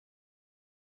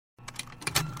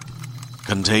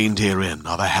Contained herein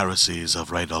are the heresies of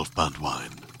Radolf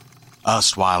Burntwine,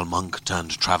 erstwhile monk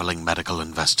turned traveling medical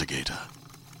investigator.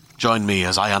 Join me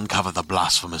as I uncover the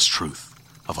blasphemous truth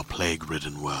of a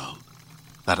plague-ridden world,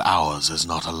 that ours is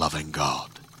not a loving God,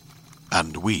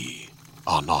 and we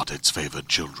are not its favored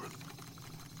children.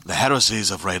 The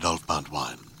heresies of Radolf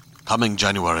Burntwine, coming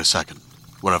January 2nd,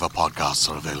 wherever podcasts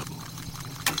are available.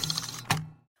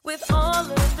 With all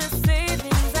of the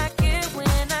savings I get when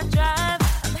I drive,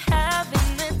 I'm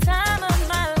having the time of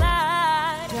my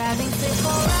life. Driving safe,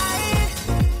 alright.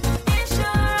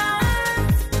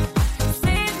 Insurance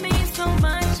saves me so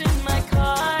much in my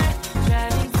car.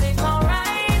 Driving safe,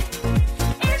 alright.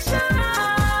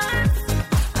 Insurance.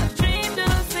 I've dreamed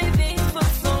of saving for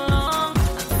so long.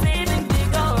 I'm saving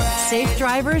big, alright. Safe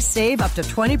drivers save up to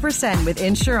 20% with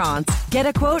Insurance. Get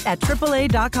a quote at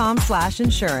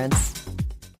AAA.com/insurance.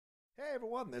 Hey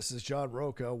everyone, this is John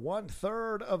Roca,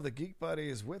 1/3 of the Geek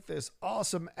Buddies, with this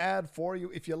awesome ad for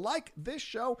you. If you like this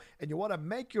show and you want to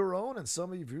make your own, and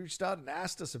some of you have reached out and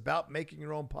asked us about making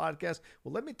your own podcast,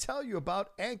 well, let me tell you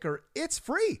about Anchor. It's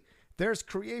free. There's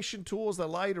creation tools that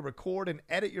allow you to record and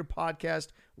edit your podcast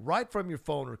right from your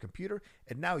phone or computer.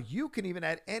 And now you can even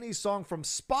add any song from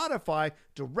Spotify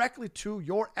directly to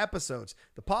your episodes.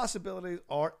 The possibilities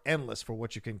are endless for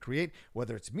what you can create,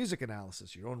 whether it's music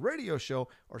analysis, your own radio show,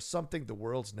 or something the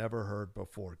world's never heard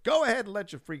before. Go ahead and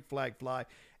let your freak flag fly.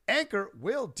 Anchor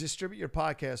will distribute your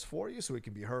podcast for you so it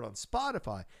can be heard on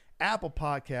Spotify, Apple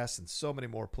Podcasts, and so many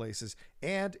more places.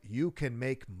 And you can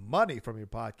make money from your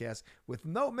podcast with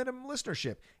no minimum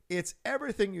listenership. It's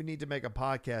everything you need to make a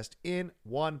podcast in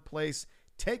one place.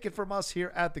 Take it from us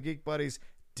here at the Geek Buddies.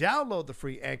 Download the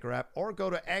free Anchor app or go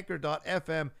to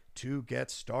anchor.fm to get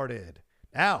started.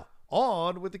 Now,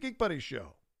 on with the Geek Buddies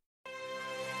show.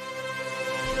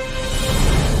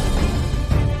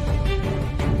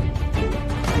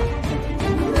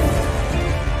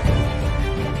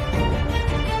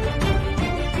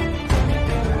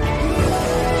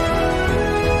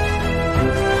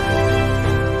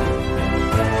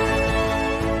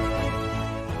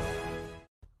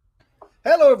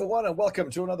 Hello, everyone, and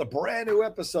welcome to another brand new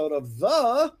episode of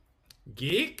the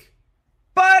Geek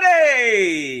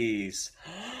Buddies!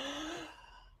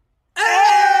 Hey!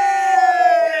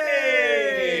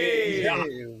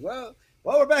 Well,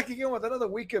 we're back again with another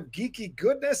week of geeky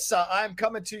goodness. I'm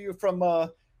coming to you from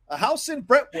a house in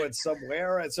Brentwood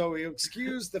somewhere, and so you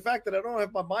excuse the fact that I don't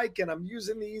have my mic, and I'm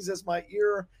using these as my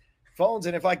earphones.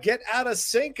 And if I get out of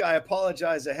sync, I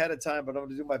apologize ahead of time, but I'm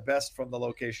going to do my best from the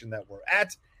location that we're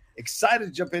at. Excited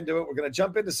to jump into it. We're going to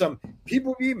jump into some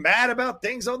people being mad about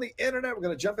things on the internet. We're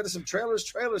going to jump into some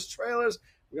trailers. We're going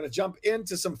to jump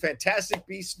into some Fantastic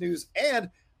Beasts news. And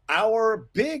our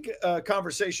big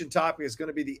conversation topic is going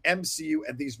to be the MCU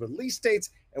and these release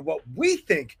dates and what we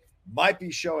think might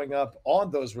be showing up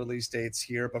on those release dates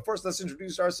here. But first, let's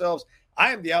introduce ourselves.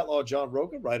 I am the Outlaw John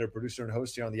Roca, writer, producer, and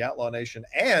host here on the Outlaw Nation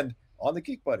and on the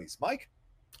Geek Buddies. Mike?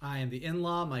 I am the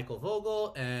in-law, Michael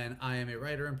Vogel, and I am a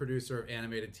writer and producer of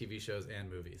animated TV shows and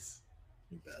movies.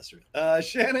 You bastard.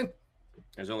 Shannon?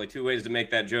 There's only two ways to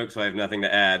make that joke, so I have nothing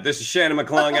to add. This is Shannon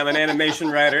McClung. I'm an animation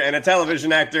writer and a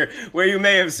television actor, where you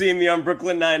may have seen me on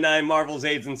Brooklyn Nine-Nine, Marvel's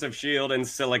Agents of S.H.I.E.L.D., and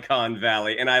Silicon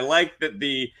Valley. And I like that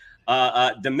the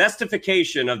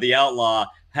domestication of the Outlaw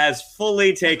has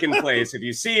fully taken place. If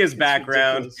you see his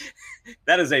background,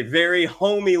 that is a very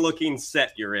homey-looking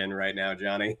set you're in right now,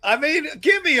 Johnny. I mean,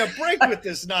 give me a break with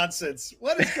this nonsense.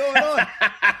 What is going on?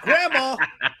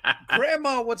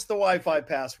 Grandma, what's the Wi-Fi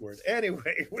password?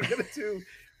 Anyway, we're gonna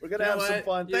have some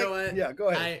fun. You know what? Yeah, go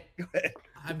ahead.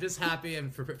 I'm just happy,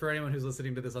 and for anyone who's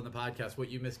listening to this on the podcast, what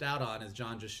you missed out on is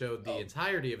John just showed the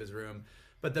entirety of his room.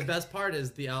 But the best part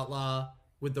is the Outlaw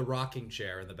with the rocking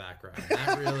chair in the background.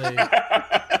 That really,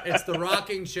 it's the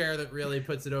rocking chair that really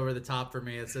puts it over the top for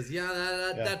me. It says,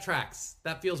 that tracks.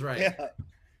 That feels right. Yeah,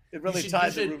 it really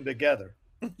ties the room together.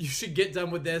 You should get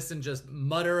done with this and just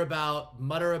mutter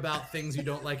about things you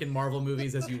don't like in Marvel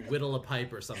movies as you whittle a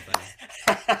pipe or something.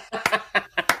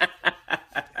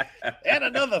 And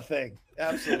another thing.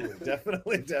 Absolutely.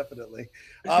 Definitely.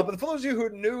 But for those of you who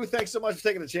are new, thanks so much for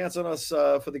taking a chance on us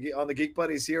on the Geek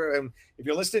Buddies here. And if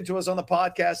you're listening to us on the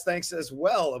podcast, thanks as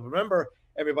well. And remember,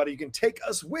 everybody, you can take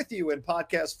us with you in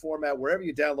podcast format wherever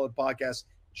you download podcasts.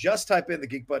 Just type in the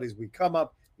Geek Buddies. We come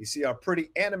up. You see our pretty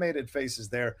animated faces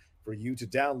there for you to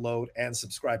download and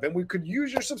subscribe. And we could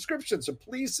use your subscription, so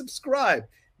please subscribe.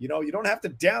 You know, you don't have to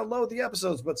download the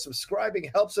episodes, but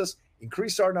subscribing helps us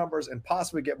increase our numbers and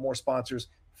possibly get more sponsors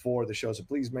for the show. So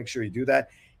please make sure you do that.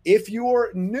 If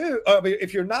you're new,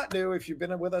 if you're not new, if you've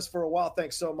been with us for a while,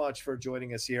 thanks so much for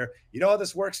joining us here. You know how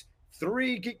this works.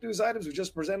 3 geek news items we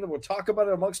just presented. We'll talk about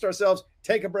it amongst ourselves,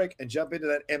 take a break, and jump into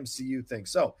that MCU thing.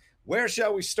 So where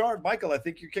shall we start? Michael, I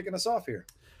think you're kicking us off here.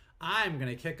 I'm going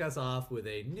to kick us off with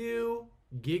a new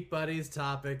Geek Buddies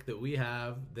topic that we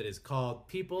have that is called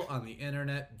People on the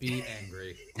Internet Be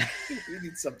Angry. We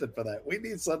need something for that. We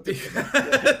need something for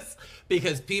that.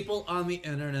 Because people on the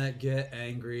internet get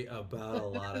angry about a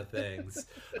lot of things.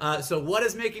 So what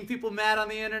is making people mad on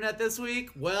the internet this week?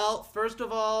 Well, first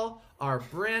of all, our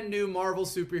brand new Marvel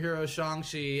superhero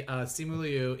Shang-Chi, Simu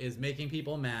Liu, is making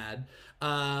people mad.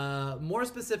 More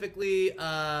specifically,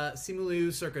 Simu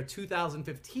Liu circa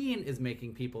 2015 is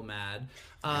making people mad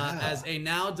as a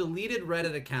now deleted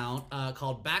Reddit account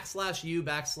called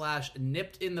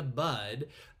 /u/nipped in the bud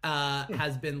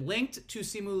has been linked to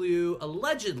Simu Liu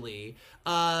allegedly,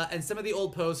 and some of the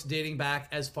old posts dating back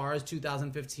as far as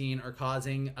 2015 are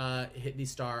causing Hit the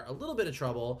Star a little bit of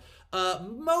trouble.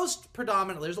 Most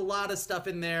predominantly, there's a lot of stuff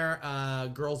in there.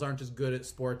 Girls aren't as good at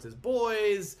sports as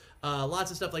boys, lots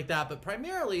of stuff like that. But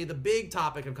primarily, the big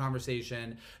topic of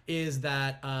conversation is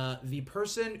that the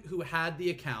person who had the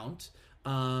account,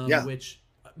 which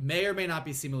may or may not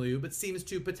be Simu Liu, but seems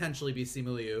to potentially be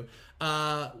Simu Liu,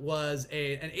 was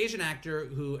an Asian actor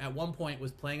who at one point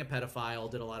was playing a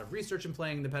pedophile, did a lot of research in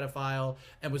playing the pedophile,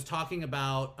 and was talking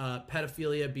about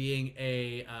pedophilia being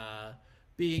a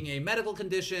medical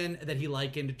condition that he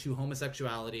likened to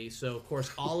homosexuality. So, of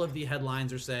course, all of the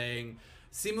headlines are saying,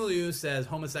 Simu Liu says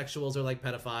homosexuals are like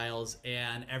pedophiles,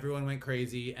 and everyone went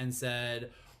crazy and said,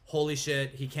 holy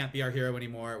shit, he can't be our hero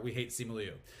anymore. We hate Simu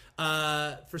Liu.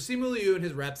 For Simu Liu and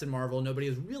his reps in Marvel, nobody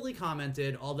has really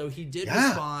commented, although he did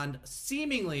respond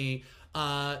seemingly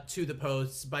to the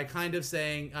posts by kind of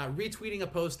saying, retweeting a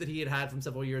post that he had from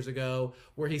several years ago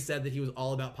where he said that he was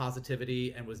all about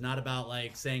positivity and was not about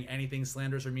like saying anything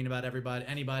slanderous or mean about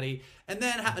anybody. And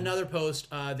then another post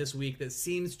this week that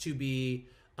seems to be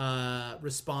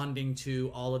responding to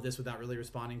all of this without really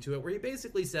responding to it, where he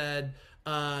basically said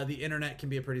the internet can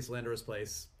be a pretty slanderous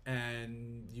place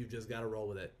and you just got to roll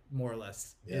with it, more or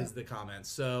less, is the comment.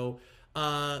 So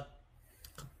I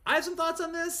have some thoughts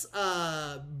on this,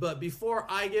 but before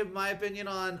I give my opinion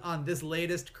on this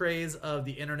latest craze of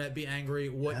the internet be angry,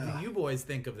 what do you boys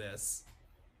think of this?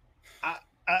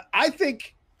 I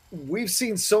think we've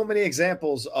seen so many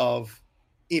examples of,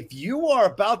 if you are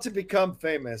about to become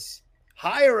famous,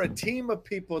 hire a team of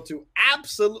people to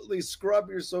absolutely scrub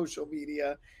your social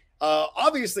media.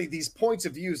 Obviously, these points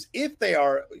of views, if they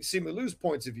are Simu Liu's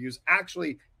points of views,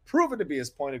 actually proven to be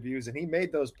his point of views, and he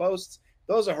made those posts.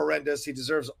 Those are horrendous. He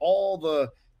deserves all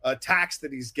the tax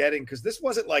that he's getting, because this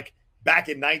wasn't like back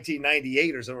in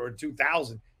 1998 or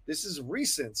 2000. This is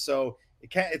recent, so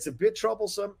it's a bit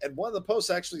troublesome. And one of the posts,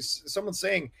 actually, someone's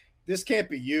saying, this can't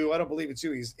be you. I don't believe it's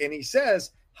you. And he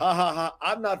says, ha, ha, ha,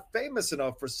 I'm not famous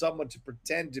enough for someone to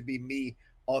pretend to be me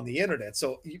on the internet.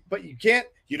 So, but you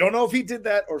don't know if he did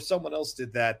that or someone else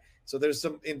did that. So there's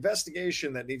some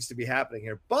investigation that needs to be happening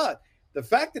here. But the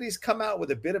fact that he's come out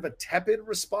with a bit of a tepid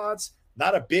response,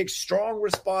 not a big, strong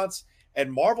response,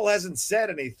 and Marvel hasn't said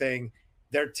anything,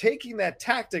 they're taking that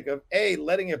tactic of A,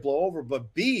 letting it blow over,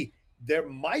 but B, there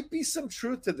might be some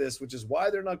truth to this, which is why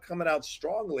they're not coming out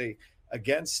strongly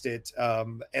against it.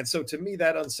 And so to me,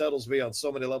 that unsettles me on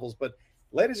so many levels. But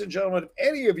ladies and gentlemen, if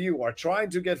any of you are trying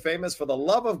to get famous, for the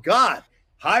love of God,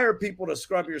 hire people to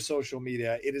scrub your social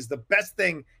media. It is the best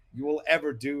thing you will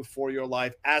ever do for your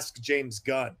life. Ask James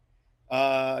Gunn.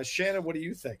 Shannon, what do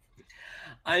you think?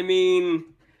 I mean,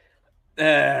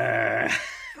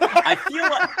 I feel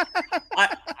like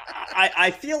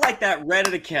I feel like that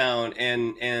Reddit account,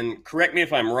 and correct me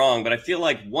if I'm wrong, but I feel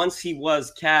like once he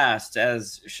was cast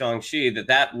as Shang-Chi,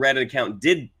 that Reddit account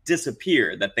did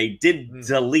disappear, that they did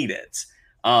delete it.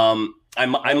 I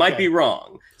might be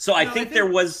wrong. So I think there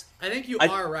was. I think you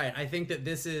are right. I think that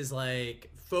this is like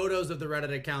photos of the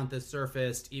Reddit account that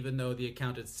surfaced, even though the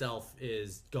account itself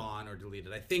is gone or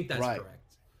deleted. I think that's correct.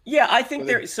 Yeah, I think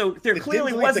there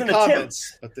clearly wasn't a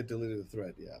attempt, but they deleted the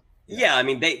thread. Yeah. I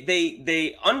mean,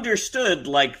 they understood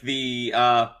like the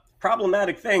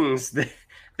problematic things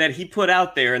that he put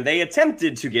out there, and they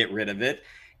attempted to get rid of it.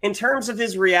 In terms of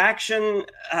his reaction,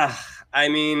 I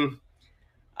mean,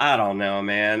 I don't know,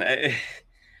 man.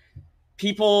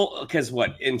 People, because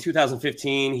in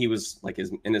 2015 he was like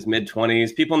in his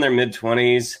mid-20s. People in their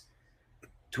mid-20s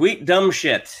tweet dumb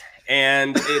shit.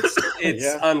 And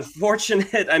it's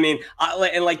unfortunate. I mean,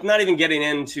 and like not even getting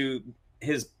into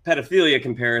his pedophilia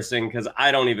comparison, because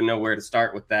I don't even know where to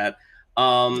start with that.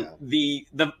 The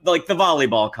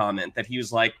volleyball comment that he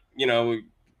was like,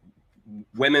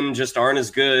 women just aren't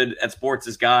as good at sports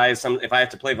as guys. If I have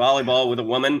to play volleyball with a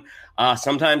woman,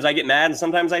 sometimes I get mad and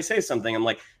sometimes I say something. I'm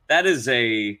like, that is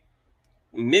a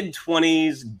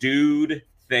mid-20s dude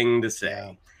thing to say.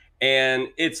 Yeah. And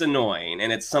it's annoying.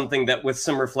 And it's something that with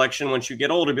some reflection, once you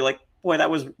get older, be like, boy, that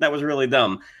was really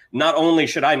dumb. Not only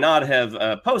should I not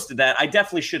have posted that, I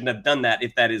definitely shouldn't have done that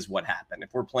if that is what happened.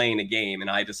 If we're playing a game and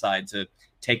I decide to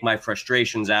take my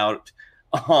frustrations out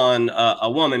on a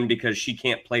woman because she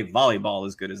can't play volleyball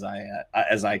as good as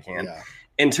I can. Yeah.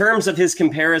 In terms of his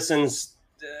comparisons,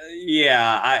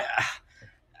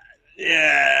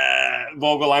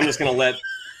 Vogel,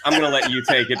 I'm gonna let you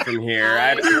take it from here.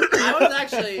 I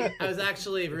was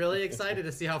actually really excited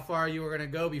to see how far you were going to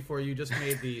go before you just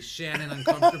made the Shannon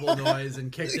uncomfortable noise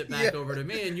and kicked it back over to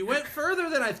me. And you went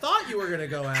further than I thought you were going to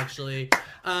go, actually.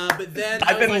 But then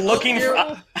I've been looking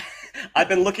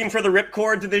for the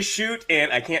ripcord to this shoot,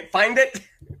 and I can't find it.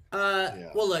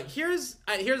 Well, look, here's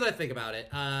what I think about it.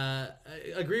 I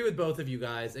agree with both of you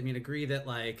guys. I mean, agree that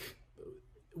like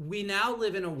we now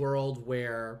live in a world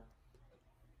where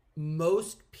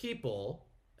most people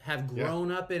have grown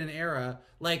up in an era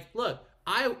like, look,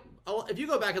 if you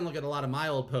go back and look at a lot of my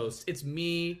old posts, it's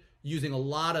me using a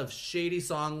lot of shady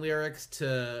song lyrics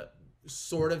to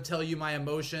sort of tell you my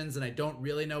emotions, and I don't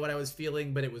really know what I was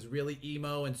feeling, but it was really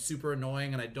emo and super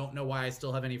annoying, and I don't know why I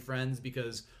still have any friends,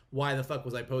 because why the fuck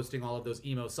was I posting all of those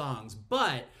emo songs?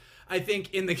 But I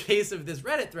think in the case of this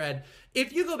Reddit thread,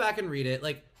 if you go back and read it,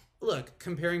 like, look,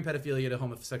 comparing pedophilia to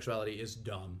homosexuality is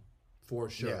dumb. For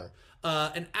sure.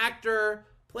 An actor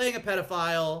playing a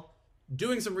pedophile,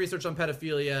 doing some research on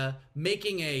pedophilia,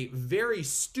 making a very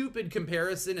stupid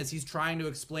comparison as he's trying to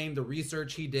explain the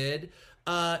research he did,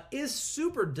 is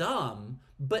super dumb,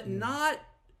 but not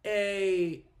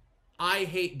a I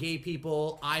hate gay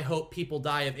people, I hope people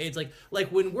die of AIDS. Like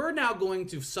when we're now going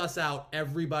to suss out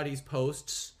everybody's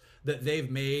posts that they've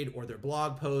made, or their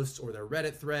blog posts, or their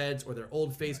Reddit threads, or their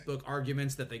old Facebook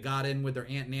arguments that they got in with their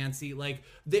Aunt Nancy. Like,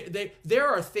 there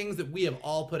are things that we have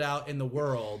all put out in the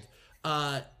world,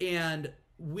 and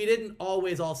we didn't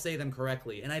always all say them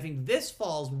correctly. And I think this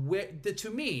falls to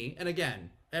me, and again,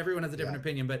 everyone has a different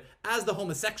opinion, but as the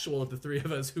homosexual of the three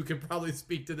of us who can probably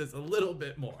speak to this a little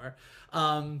bit more,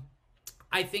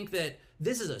 I think that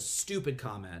this is a stupid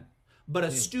comment. But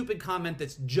a stupid comment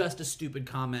that's just a stupid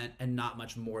comment and not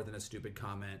much more than a stupid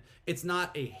comment. It's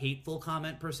not a hateful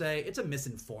comment per se. It's a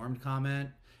misinformed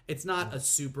comment. It's not a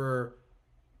super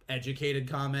educated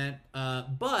comment.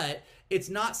 But it's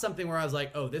not something where I was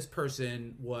like, oh, this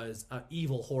person was an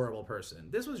evil, horrible person.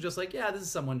 This was just like, yeah, this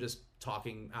is someone just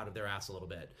talking out of their ass a little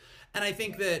bit. And I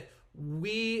think that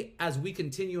as we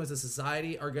continue as a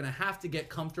society, are going to have to get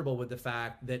comfortable with the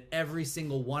fact that every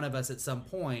single one of us at some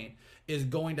point is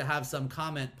going to have some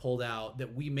comment pulled out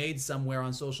that we made somewhere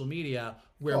on social media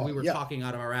where we were talking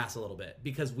out of our ass a little bit,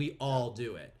 because we all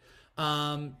do it.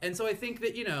 And so I think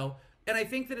that, and I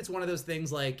think that it's one of those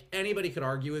things, like, anybody could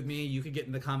argue with me. You could get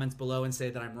in the comments below and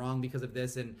say that I'm wrong because of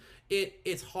this. And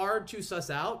it's hard to suss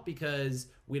out because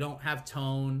we don't have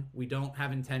tone. We don't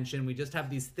have intention. We just have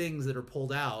these things that are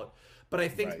pulled out. But I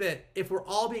think that if we're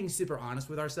all being super honest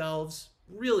with ourselves,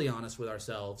 really honest with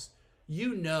ourselves,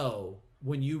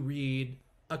 when you read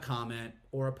a comment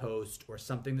or a post or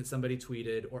something that somebody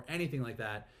tweeted or anything like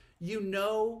that,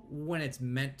 when it's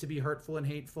meant to be hurtful and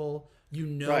hateful,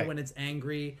 when it's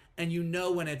angry, and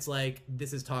when it's like,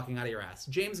 this is talking out of your ass.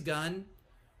 James Gunn,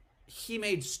 he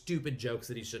made stupid jokes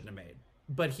that he shouldn't have made,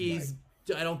 but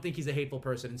I don't think he's a hateful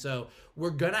person. And so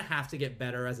we're going to have to get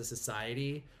better as a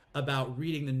society about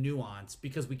reading the nuance,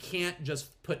 because we can't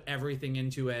just put everything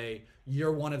into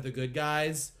you're one of the good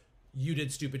guys, you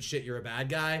did stupid shit, you're a bad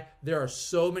guy. There are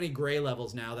so many gray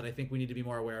levels now that I think we need to be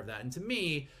more aware of that. And to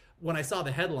me, when I saw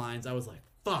the headlines, I was like,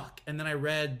 fuck. And then I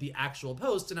read the actual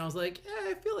post and I was like,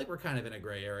 I feel like we're kind of in a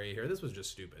gray area here. This was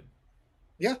just stupid.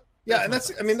 Yeah. Yeah. And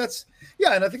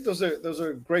and I think those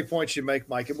are great points you make,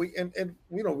 Mike. And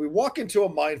we walk into a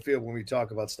minefield when we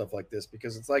talk about stuff like this,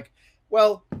 because it's like,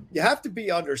 well, you have to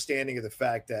be understanding of the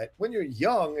fact that when you're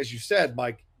young, as you said,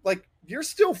 Mike, like, you're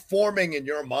still forming in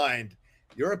your mind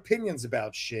your opinions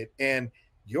about shit, and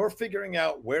you're figuring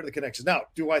out where the connections. Now,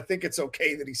 do I think it's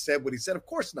okay that he said what he said? Of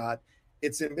course not.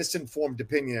 It's a misinformed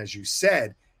opinion, as you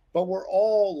said, but we're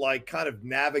all like kind of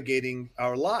navigating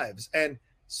our lives, and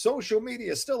social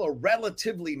media is still a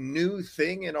relatively new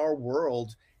thing in our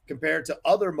world compared to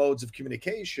other modes of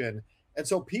communication. And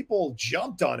so people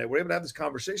jumped on it. We're able to have these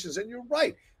conversations, and you're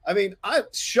right. I mean, I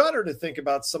shudder to think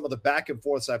about some of the back and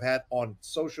forths I've had on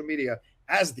social media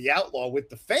as the outlaw with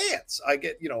the fans. I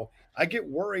get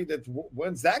worried that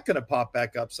when's that going to pop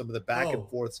back up? Some of the back and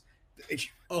forths.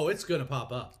 Oh, it's going to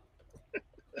pop up.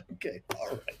 Okay, all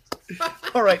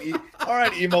right. All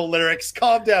right, emo lyrics.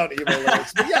 Calm down, emo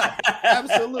lyrics. But yeah,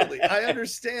 absolutely. I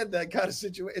understand that kind of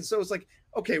situation. And so it's like,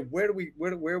 okay, where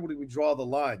would we draw the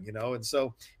line, you know? And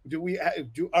so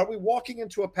are we walking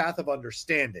into a path of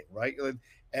understanding, right?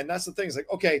 And that's the thing. It's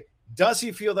like, okay, does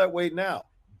he feel that way now?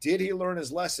 Did he learn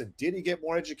his lesson? Did he get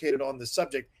more educated on the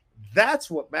subject? That's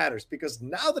what matters, because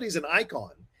now that he's an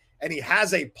icon and he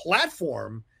has a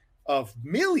platform of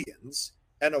millions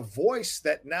and a voice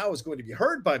that now is going to be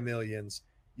heard by millions,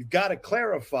 you've got to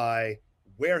clarify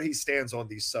where he stands on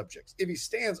these subjects. If he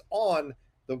stands on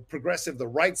the progressive, the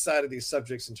right side of these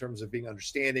subjects in terms of being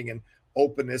understanding and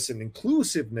openness and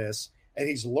inclusiveness, and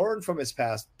he's learned from his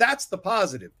past, that's the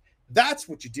positive. That's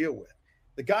what you deal with.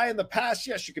 The guy in the past,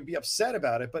 yes, you can be upset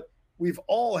about it, but we've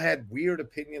all had weird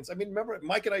opinions. I mean, remember,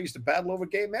 Mike and I used to battle over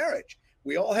gay marriage.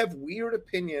 We all have weird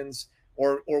opinions,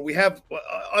 or we have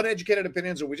uneducated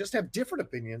opinions, or we just have different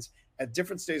opinions at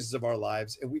different stages of our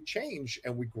lives, and we change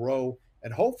and we grow,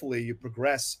 and hopefully you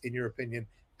progress in your opinion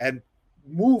and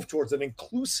move towards an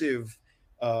inclusive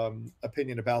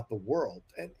opinion about the world.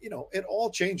 And you know, it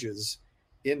all changes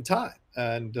in time.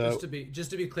 And just to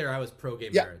be clear, I was pro gay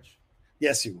marriage.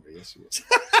 Yes, you were. Yes, you were.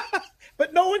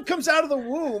 But no one comes out of the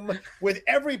womb with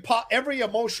every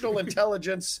emotional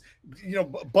intelligence, you know,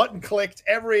 button clicked,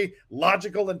 every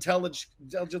logical intelligence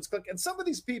click. And some of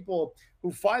these people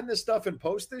who find this stuff and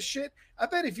post this shit, I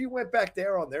bet if you went back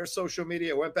there on their social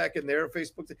media, went back in their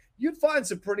Facebook, you'd find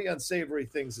some pretty unsavory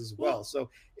things as well. So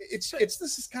it's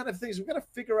this is kind of things we've got to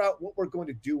figure out what we're going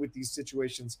to do with these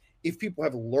situations if people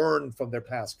have learned from their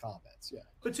past comments. Yeah.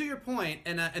 But to your point,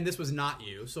 and this was not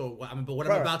you, so but what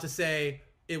I'm about to say,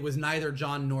 it was neither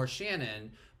John nor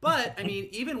Shannon. But I mean,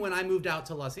 even when I moved out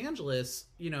to Los Angeles,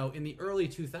 you know, in the early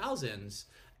 2000s,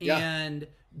 and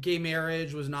gay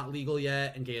marriage was not legal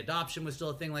yet, and gay adoption was still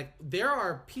a thing. Like, there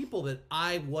are people that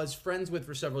I was friends with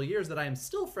for several years that I am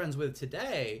still friends with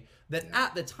today that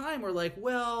at the time were like,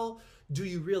 well, do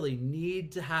you really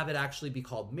need to have it actually be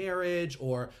called marriage?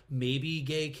 Or maybe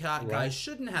gay guys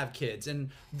shouldn't have kids. And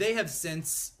they have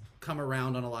since come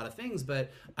around on a lot of things,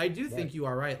 but I do think you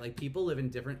are right. Like, people live in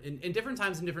different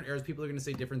times and different eras. People are going to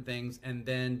say different things, and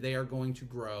then they are going to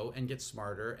grow and get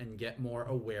smarter and get more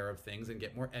aware of things and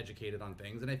get more educated on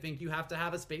things. And I think you have to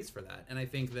have a space for that. And I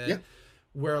think that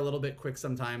we're a little bit quick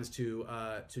sometimes to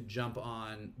jump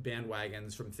on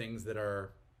bandwagons from things that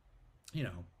are, you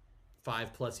know,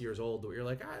 5+ years old, where you're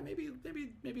like,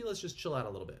 maybe let's just chill out a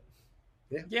little bit.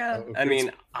 Yeah. I mean,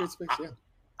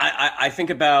 I think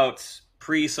about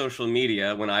pre-social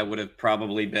media, when I would have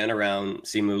probably been around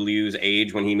Simu Liu's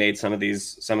age when he made some of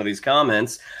these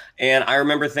comments, and I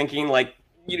remember thinking, like,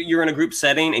 you're in a group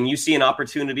setting and you see an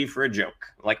opportunity for a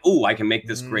joke, like, oh, I can make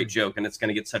this great joke and it's going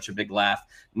to get such a big laugh,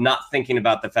 not thinking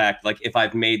about the fact, like, if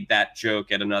I've made that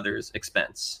joke at another's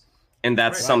expense. And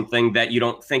that's something that you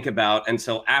don't think about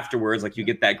until afterwards. Like, you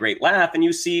get that great laugh and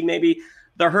you see maybe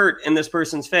the hurt in this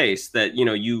person's face that, you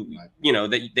know,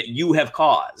 that you have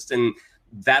caused. And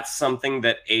that's something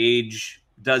that age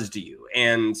does to you.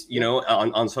 And, you know,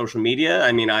 on social media,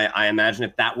 I mean, I imagine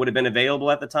if that would have been available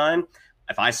at the time,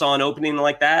 if I saw an opening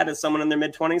like that as someone in their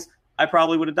mid-20s, I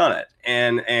probably would have done it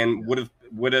and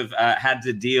would have had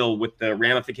to deal with the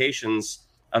ramifications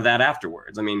of that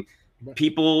afterwards. I mean,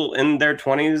 people in their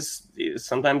 20s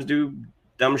sometimes do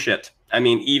dumb shit. I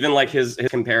mean, even like his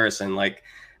comparison, like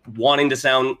wanting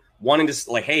to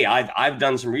like, hey, I've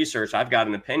done some research, I've got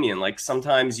an opinion. Like,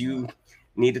 sometimes you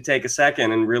need to take a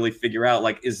second and really figure out,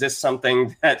 like, is this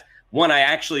something that, one, I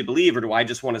actually believe, or do I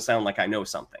just want to sound like I know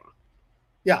something?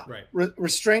 Yeah. Right.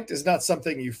 Restraint is not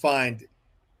something you find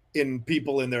in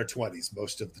people in their 20s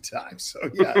most of the time. So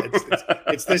yeah,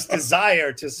 it's this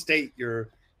desire to state your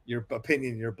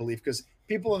opinion, your belief, because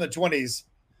people in the 20s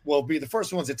will be the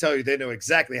first ones to tell you they know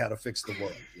exactly how to fix the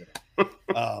world. You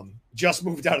know? Just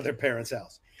moved out of their parents'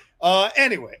 house.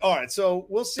 Anyway, all right, so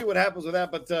we'll see what happens with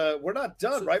that, but we're not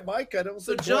done, right, Mike? I don't.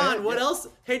 So, John, what else?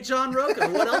 Hey, John Roca,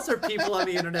 what else are people on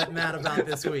the internet mad about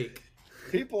this week?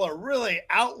 People are really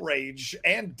outraged,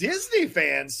 and Disney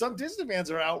fans. Some Disney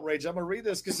fans are outraged. I'm gonna read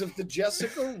this because of the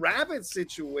Jessica Rabbit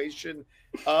situation.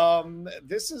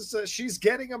 This is she's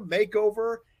getting a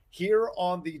makeover here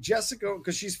on the Jessica,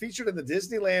 because she's featured in the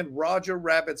Disneyland Roger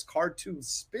Rabbit's cartoon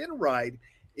spin ride.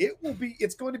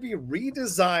 It's going to be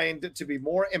redesigned to be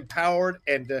more empowered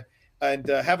and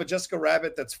have a Jessica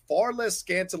Rabbit that's far less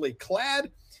scantily clad.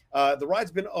 The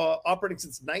ride's been operating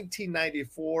since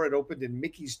 1994. It opened in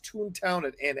Mickey's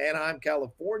Toontown in Anaheim,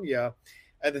 California.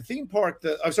 And the theme park,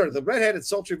 the redheaded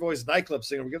sultry voiced nightclub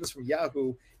singer, we get this from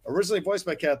Yahoo, originally voiced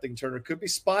by Kathleen Turner, could be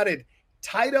spotted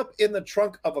tied up in the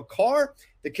trunk of a car.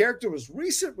 The character was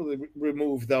recently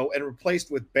removed, though, and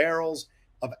replaced with barrels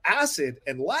of acid.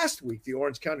 And last week, the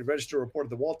Orange County Register reported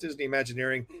the Walt Disney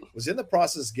Imagineering was in the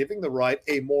process of giving the ride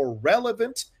a more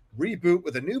relevant reboot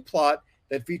with a new plot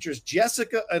that features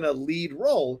Jessica in a lead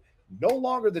role. No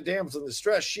longer the damsel in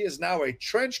distress. She is now a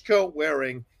trench coat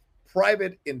wearing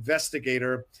private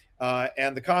investigator.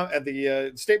 And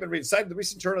the statement reads, citing the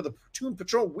recent turn of the Toon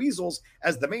Patrol Weasels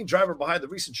as the main driver behind the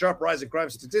recent sharp rise in crime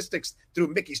statistics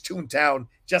through Mickey's Toontown,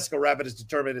 Jessica Rabbit has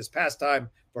determined it's past time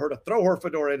for her to throw her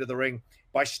fedora into the ring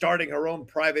by starting her own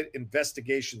private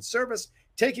investigation service,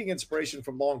 taking inspiration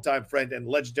from longtime friend and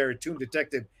legendary Toon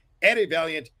detective Eddie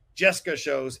Valiant. Jessica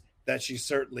shows that she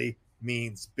certainly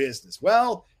means business.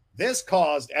 Well, this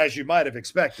caused, as you might have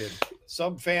expected,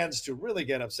 some fans to really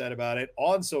get upset about it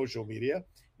on social media.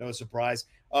 No surprise.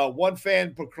 One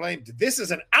fan proclaimed, "This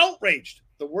is an outrage.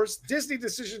 The worst Disney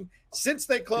decision since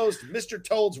they closed Mr.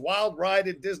 Toad's Wild Ride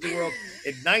in Disney World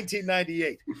in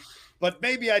 1998. But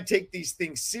maybe I take these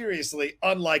things seriously,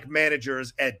 unlike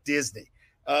managers at Disney."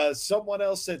 Someone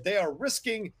else said, "They are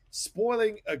risking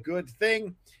spoiling a good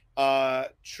thing."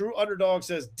 True Underdog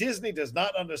says, "Disney does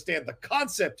not understand the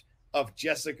concept of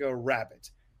Jessica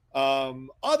Rabbit."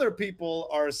 Other people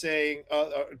are saying,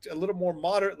 a little more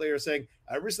moderately, are saying,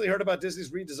 "I recently heard about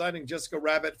Disney's redesigning Jessica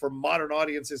Rabbit for modern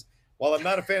audiences. While I'm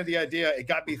not a fan of the idea, it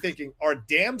got me thinking, are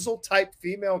damsel-type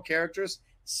female characters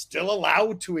still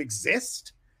allowed to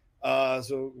exist?"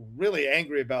 So really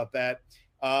angry about that.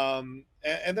 And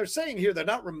they're saying here they're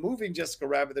not removing Jessica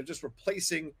Rabbit. They're just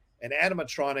replacing an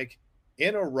animatronic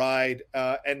in a ride.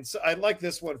 And so I like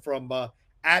this one from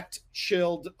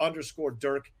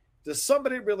 @chilled_Dirk. Does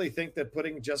somebody really think that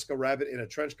putting Jessica Rabbit in a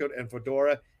trench coat and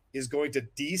fedora is going to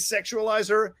desexualize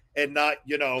her and not,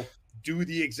 do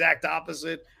the exact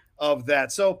opposite of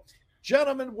that? So,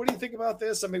 gentlemen, what do you think about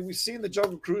this? I mean, we've seen the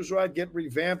Jungle Cruise ride get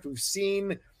revamped. We've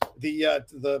seen the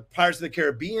Pirates of the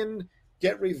Caribbean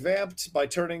get revamped by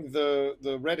turning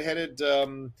the redheaded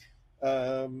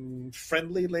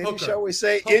friendly lady, Hooker. shall we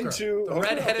say, Hooker. into The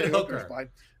redheaded hooker.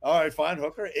 Fine. All right, fine,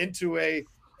 Hooker into a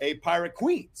pirate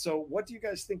queen. So, what do you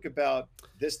guys think about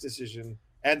this decision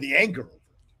and the anger over it?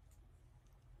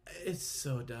 It's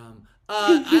so dumb.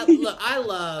 I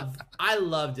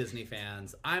love Disney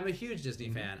fans. I'm a huge Disney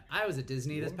fan. I was at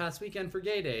Disney this past weekend for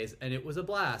Gay Days, and it was a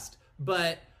blast.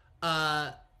 But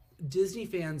Disney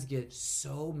fans get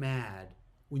so mad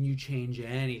when you change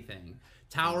anything.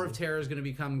 Tower of Terror is going to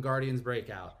become Guardians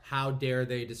Breakout. How dare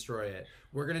they destroy it?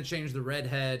 We're going to change the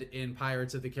redhead in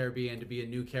Pirates of the Caribbean to be a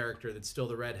new character that's still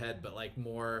the redhead, but like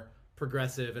more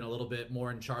progressive and a little bit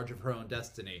more in charge of her own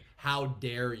destiny. How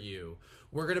dare you?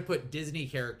 We're going to put Disney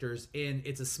characters in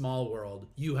It's a Small World.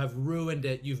 You have ruined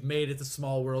it. You've made It's a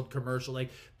Small World commercial.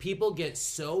 Like, people get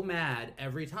so mad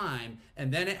every time,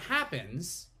 and then it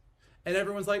happens, and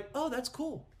everyone's like, oh, that's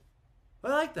cool.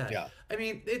 I like that. Yeah. I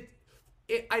mean,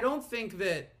 I don't think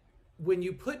that when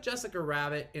you put Jessica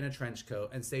Rabbit in a trench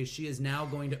coat and say she is now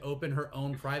going to open her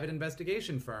own private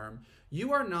investigation firm,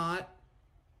 you are not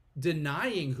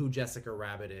denying who Jessica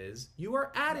Rabbit is. You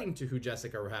are adding to who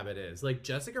Jessica Rabbit is. Like,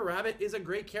 Jessica Rabbit is a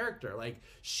great character. Like,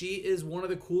 she is one of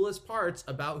the coolest parts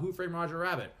about Who Framed Roger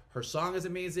Rabbit. Her song is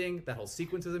amazing. That whole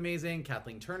sequence is amazing.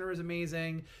 Kathleen Turner is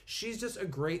amazing. She's just a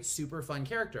great, super fun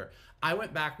character. I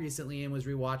went back recently and was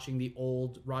rewatching the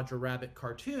old Roger Rabbit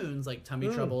cartoons like Tummy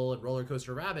Trouble and Roller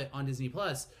Coaster Rabbit on Disney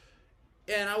Plus.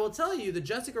 And I will tell you, the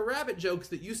Jessica Rabbit jokes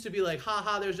that used to be like, ha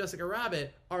ha, there's Jessica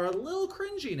Rabbit, are a little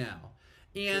cringy now.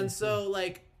 And so,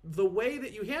 like, the way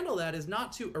that you handle that is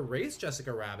not to erase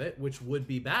Jessica Rabbit, which would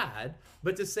be bad,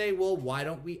 but to say, well, why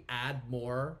don't we add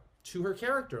more to her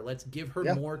character? Let's give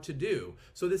her more to do.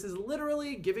 So this is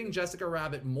literally giving Jessica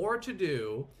Rabbit more to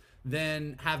do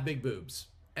than have big boobs.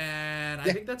 And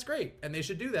I think that's great. And they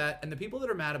should do that. And the people that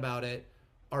are mad about it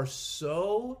are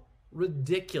so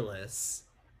ridiculous,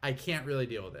 I can't really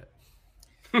deal with it.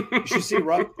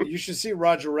 You should see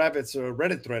Roger Rabbit's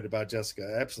Reddit thread about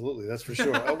Jessica. Absolutely, that's for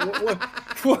sure.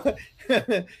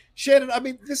 Shannon, I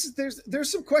mean,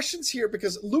 there's some questions here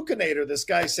because Lucanator, this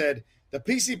guy said, the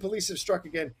PC police have struck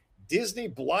again. Disney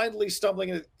blindly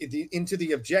stumbling into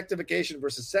the objectification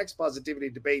versus sex positivity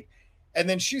debate. And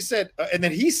then she said, and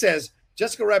then he says,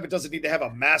 Jessica Rabbit doesn't need to have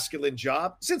a masculine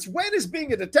job. Since when is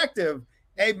being a detective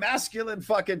a masculine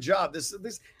fucking job? These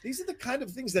are the kind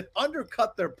of things that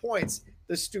undercut their points.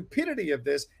 The stupidity of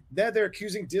this. Now they're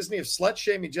accusing Disney of slut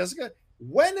shaming Jessica.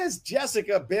 When has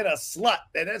Jessica been a slut?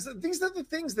 And these are the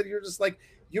things that you're just like,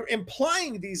 you're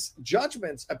implying these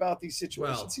judgments about these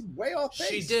situations seem way off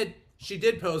base. She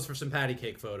did pose for some patty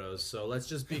cake photos, so let's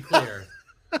just be clear.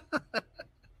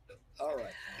 All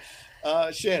right.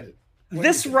 Shannon.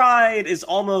 This ride is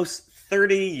almost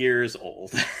 30 years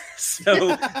old.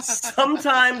 So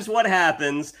sometimes what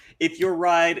happens if your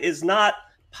ride is not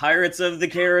Pirates of the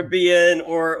Caribbean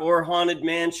or Haunted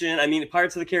Mansion. I mean,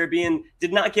 Pirates of the Caribbean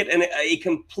did not get a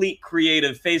complete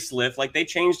creative facelift. Like, they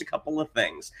changed a couple of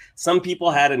things. Some people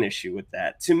had an issue with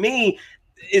that. To me,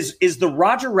 is the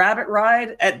Roger Rabbit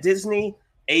ride at Disney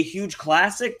a huge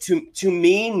classic? To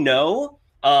me, no.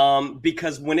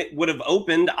 Because when it would have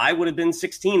opened, I would have been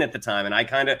 16 at the time, and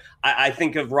I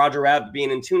think of Roger Rabbit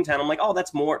being in Toontown. I'm like, oh,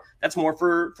 that's more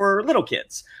for little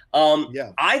kids.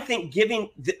 I think giving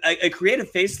a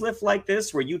creative facelift like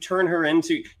this, where you turn her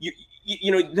into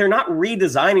you know, they're not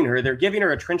redesigning her; they're giving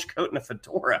her a trench coat and a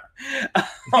fedora,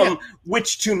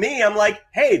 which to me, I'm like,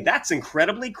 hey, that's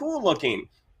incredibly cool looking.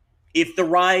 If the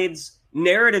ride's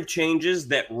narrative changes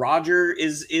that Roger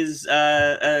is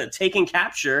taking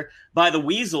capture by the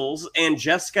weasels and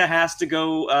Jessica has to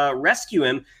go rescue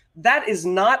him, that is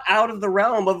not out of the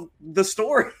realm of the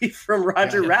story from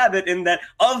Roger Rabbit, in that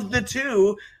of the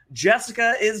two,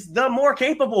 Jessica is the more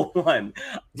capable one.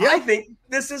 I think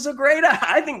this is a great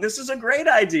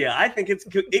idea. I think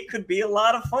it could be a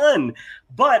lot of fun.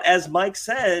 But as Mike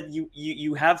said,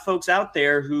 you have folks out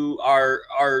there who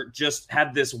are just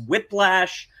have this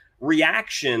whiplash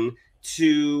reaction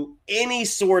to any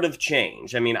sort of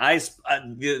change. I mean,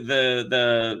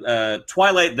 the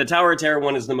Twilight, the Tower of Terror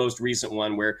one is the most recent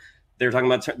one, where they're talking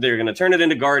about they're going to turn it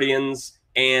into Guardians,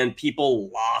 and people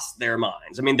lost their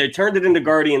minds. I mean, they turned it into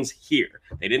Guardians here.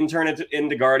 They didn't turn it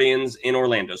into Guardians in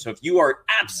Orlando. So if you are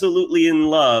absolutely in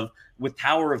love with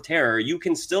Tower of Terror, you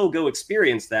can still go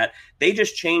experience that. They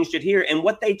just changed it here, and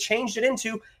what they changed it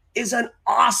into is an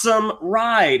awesome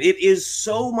ride. It is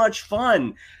so much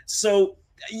fun. So,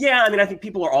 yeah, I mean, I think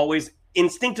people are always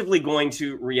instinctively going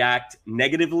to react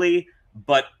negatively,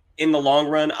 but in the long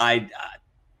run,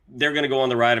 they're going to go on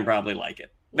the ride and probably like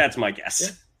it. That's my guess.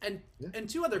 Yeah. And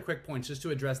two other quick points just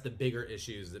to address the bigger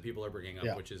issues that people are bringing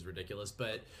up, which is ridiculous.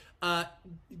 But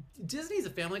Disney's a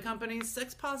family company.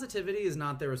 Sex positivity is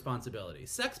not their responsibility.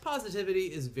 Sex positivity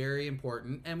is very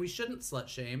important, and we shouldn't slut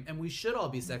shame, and we should all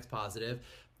be sex positive.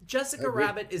 Jessica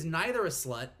Rabbit is neither a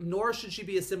slut, nor should she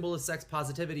be a symbol of sex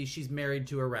positivity. She's married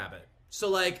to a rabbit. So,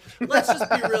 like, let's just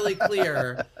be really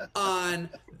clear on,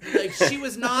 like, she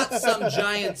was not some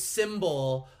giant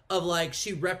symbol of, like,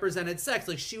 she represented sex.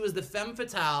 Like, she was the femme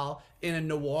fatale in a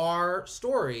noir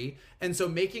story. And so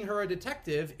making her a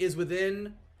detective is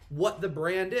within what the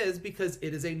brand is, because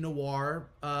it is a noir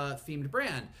themed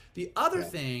brand. The other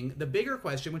thing, the bigger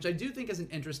question, which I do think is an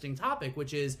interesting topic,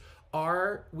 which is,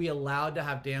 are we allowed to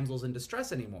have damsels in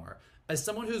distress anymore? As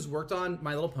someone who's worked on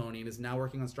My Little Pony and is now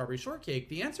working on Strawberry Shortcake,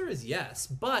 the answer is yes.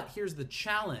 But here's the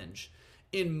challenge.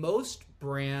 In most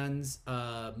brands,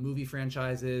 movie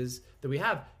franchises that we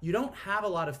have, you don't have a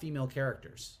lot of female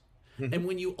characters. And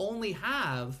when you only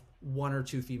have one or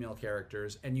two female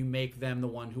characters and you make them the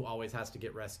one who always has to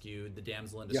get rescued, the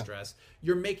damsel in distress,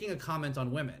 you're making a comment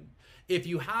on women. If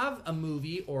you have a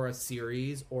movie or a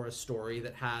series or a story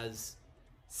that has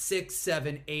 6,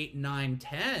 7, 8, 9,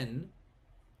 10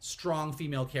 strong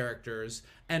female characters,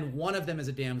 and one of them is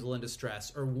a damsel in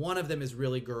distress, or one of them is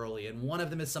really girly, and one of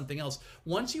them is something else.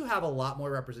 Once you have a lot more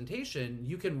representation,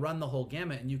 you can run the whole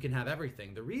gamut and you can have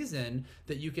everything. The reason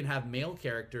that you can have male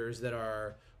characters that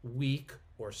are weak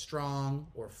or strong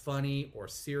or funny or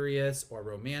serious or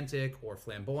romantic or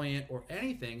flamboyant or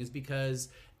anything is because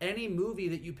any movie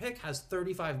that you pick has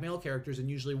 35 male characters and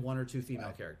usually one or two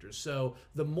female characters. So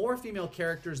the more female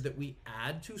characters that we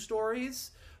add to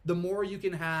stories, the more you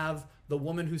can have the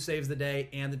woman who saves the day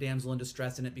and the damsel in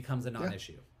distress, and it becomes a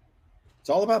non-issue. It's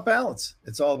all about balance.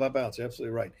 You're absolutely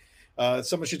right.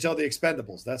 Someone should tell the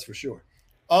Expendables, that's for sure.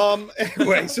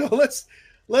 Anyway, so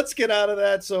let's get out of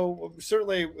that. So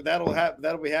certainly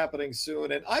that'll be happening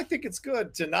soon. And I think it's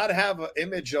good to not have an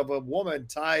image of a woman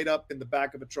tied up in the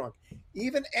back of a trunk.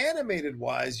 Even animated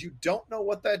wise, you don't know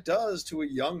what that does to a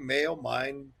young male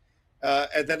mind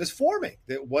that is forming.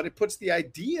 That what it puts the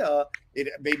idea, it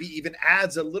maybe even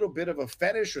adds a little bit of a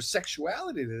fetish or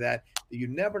sexuality to that. You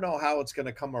never know how it's going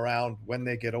to come around when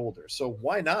they get older. So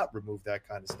why not remove that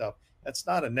kind of stuff? That's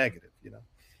not a negative, you know.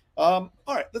 All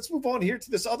right, let's move on here to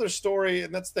this other story,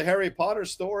 and that's the Harry Potter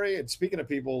story. And speaking of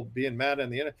people being mad on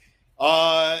the internet,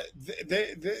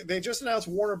 they just announced,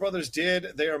 Warner Brothers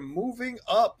did. They are moving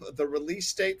up the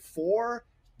release date for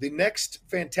the next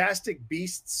Fantastic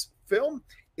Beasts film.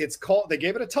 It's called, they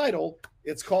gave it a title.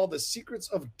 It's called The Secrets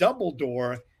of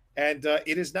Dumbledore, and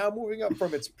it is now moving up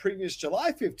from its previous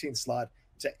July 15th slot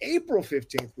to April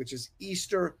 15th, which is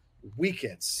Easter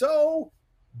weekend. So,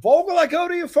 Vogel, I go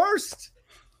to you first.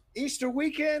 Easter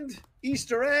weekend,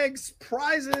 Easter eggs,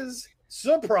 prizes.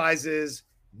 Surprises.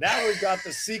 Now we've got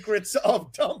the secrets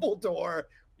of Dumbledore.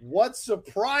 What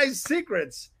surprise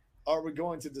secrets are we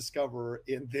going to discover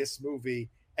in this movie?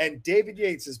 And David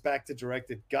Yates is back to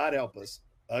direct it. God help us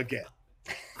again.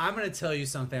 I'm going to tell you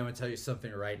something. I'm going to tell you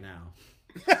something right now.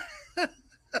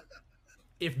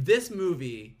 If this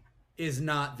movie is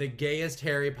not the gayest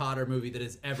Harry Potter movie that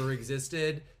has ever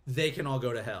existed, they can all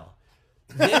go to hell.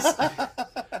 This,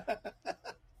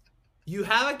 you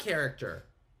have a character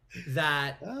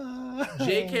that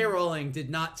J.K. Rowling did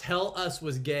not tell us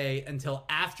was gay until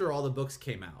after all the books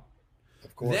came out.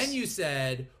 Of course. Then you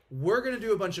said, we're going to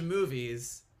do a bunch of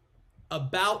movies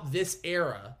about this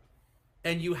era,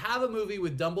 and you have a movie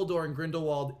with Dumbledore and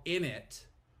Grindelwald in it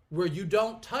where you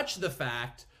don't touch the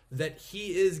fact that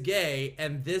he is gay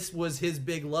and this was his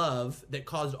big love that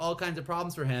caused all kinds of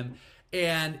problems for him.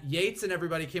 And Yates and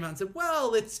everybody came out and said,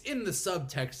 well, it's in the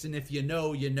subtext, and if you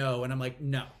know, you know. And I'm like,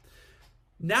 no.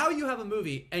 Now you have a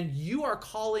movie, and you are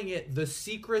calling it The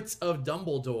Secrets of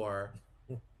Dumbledore.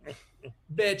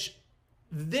 Bitch,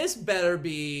 this better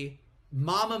be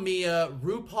Mamma Mia,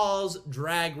 RuPaul's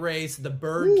Drag Race, the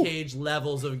birdcage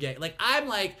levels of gay. Like, I'm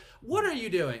like, what are you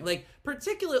doing? Like,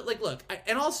 particularly, like, look,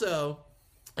 and also,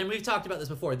 and we've talked about this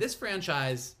before, this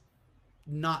franchise,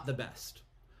 not the best.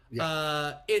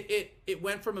 Yeah. It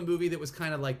went from a movie that was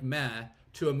kind of like meh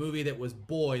to a movie that was,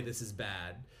 boy, this is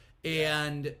bad.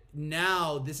 And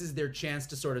now this is their chance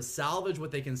to sort of salvage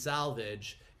what they can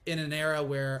salvage in an era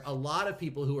where a lot of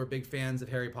people who are big fans of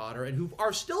Harry Potter and who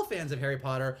are still fans of Harry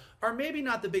Potter are maybe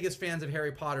not the biggest fans of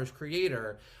Harry Potter's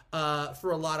creator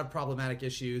for a lot of problematic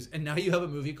issues. And now you have a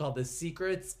movie called The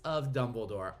Secrets of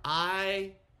Dumbledore.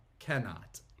 I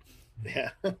cannot. Yeah.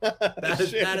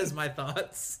 That is my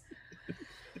thoughts.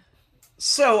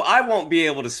 So I won't be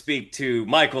able to speak to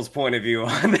Michael's point of view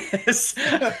on this.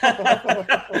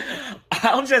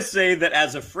 I'll just say that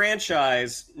as a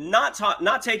franchise, not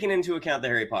taking into account the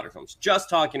Harry Potter films, just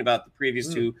talking about the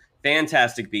previous two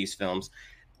Fantastic Beasts films,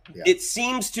 it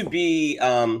seems to be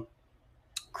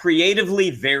creatively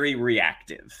very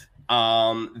reactive.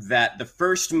 That the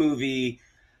first movie,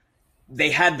 they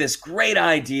had this great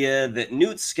idea that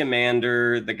Newt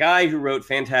Scamander, the guy who wrote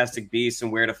Fantastic Beasts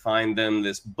and Where to Find Them,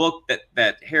 this book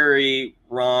that Harry,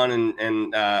 Ron,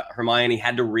 and Hermione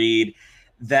had to read,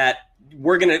 that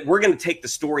we're gonna take the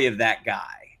story of that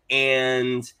guy,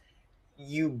 and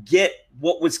you get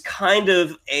what was kind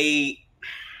of a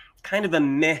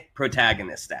meh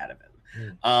protagonist out of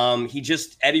him. He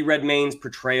just, Eddie Redmayne's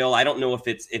portrayal, I don't know if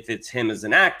it's him as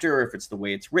an actor or if it's the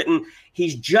way it's written.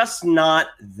 He's just not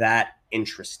that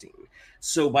interesting.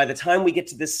 So by the time we get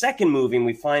to the second movie and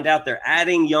we find out they're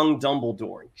adding young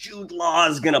Dumbledore, Jude Law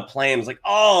is going to play him. It's like,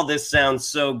 oh, this sounds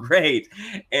so great.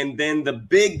 And then the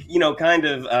big, kind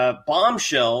of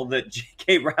bombshell that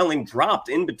J.K. Rowling dropped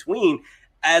in between,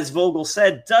 as Vogel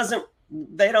said,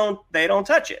 they don't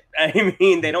touch it. I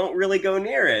mean, they don't really go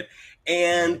near it.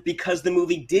 And because the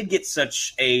movie did get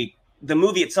the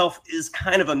movie itself is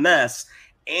kind of a mess,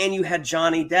 and you had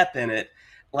Johnny Depp in it,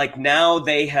 like, now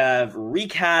they have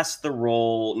recast the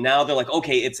role. Now they're like,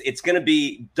 okay, it's going to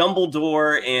be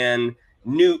Dumbledore and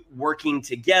Newt working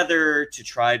together to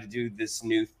try to do this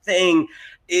new thing.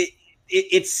 It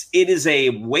is a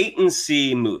wait and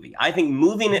see movie. I think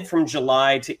moving it from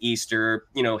July to Easter,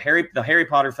 the Harry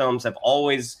Potter films have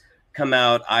always come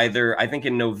out either, I think,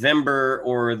 in November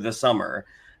or the summer.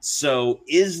 So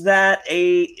is that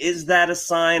a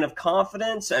sign of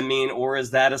confidence? I mean, or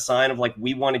is that a sign of like,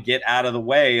 we want to get out of the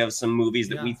way of some movies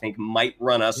that we think might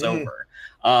run us over?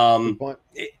 I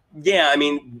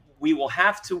mean, we will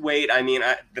have to wait. I mean,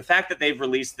 the fact that they've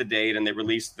released the date and they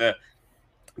released the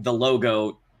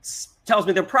logo tells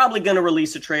me they're probably going to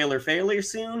release a trailer fairly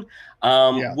soon.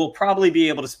 We'll probably be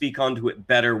able to speak onto it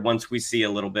better once we see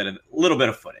a little bit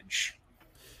of footage.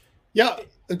 Yeah,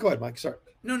 go ahead, Mike. Sorry.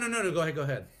 No. Go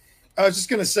ahead. I was just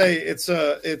going to say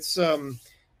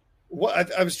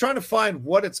what I was trying to find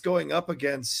what it's going up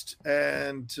against,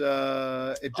 and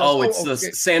it does. The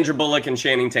Sandra Bullock and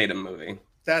Channing Tatum movie.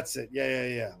 That's it.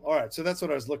 Yeah. All right. So that's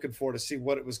what I was looking for, to see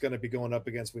what it was going to be going up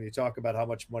against when you talk about how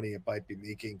much money it might be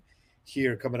making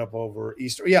here coming up over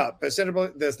Easter. Yeah, Sandra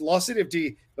Bullock, the Lost City of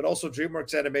D, but also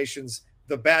DreamWorks Animation's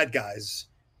The Bad Guys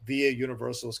via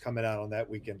Universal is coming out on that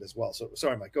weekend as well. So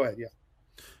sorry, Mike. Go ahead. Yeah.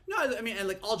 No, I mean, and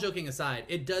like, all joking aside,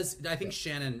 it does. I think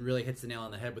Shannon really hits the nail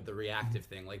on the head with the reactive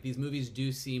thing. Like, these movies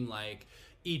do seem like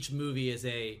each movie is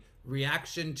a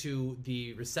reaction to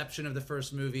the reception of the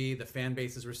first movie, the fan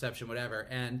base's reception, whatever.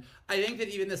 And I think that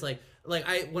even this,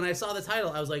 when I saw the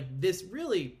title, I was like, this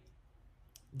really,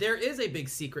 there is a big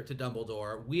secret to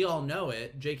Dumbledore. We all know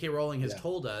it. J.K. Rowling has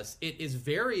told us it is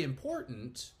very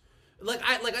important.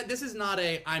 This is not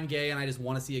a I'm gay and I just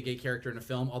want to see a gay character in a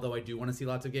film, although I do want to see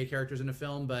lots of gay characters in a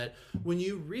film. But when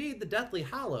you read the Deathly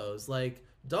Hallows, like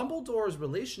Dumbledore's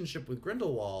relationship with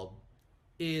Grindelwald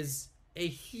is a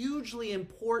hugely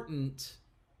important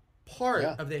part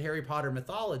of the Harry Potter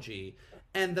mythology.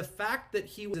 And the fact that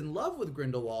he was in love with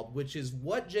Grindelwald, which is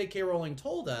what J.K. Rowling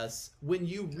told us, when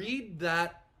you read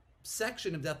that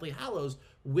section of Deathly Hallows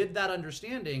with that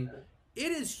understanding,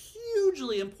 it is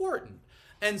hugely important.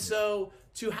 And so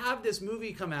to have this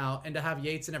movie come out and to have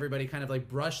Yates and everybody kind of like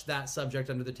brush that subject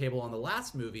under the table on the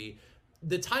last movie,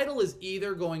 the title is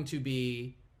either going to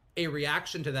be a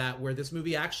reaction to that, where this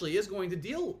movie actually is going to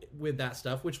deal with that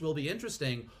stuff, which will be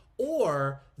interesting,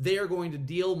 or they are going to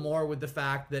deal more with the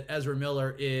fact that Ezra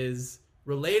Miller is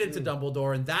related to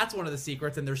Dumbledore, and that's one of the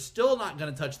secrets, and they're still not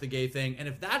going to touch the gay thing. And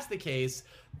if that's the case,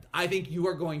 I think you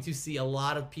are going to see a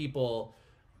lot of people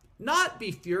not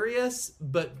be furious,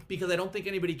 but because I don't think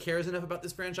anybody cares enough about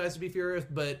this franchise to be furious,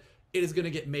 but it is going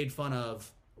to get made fun of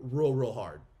real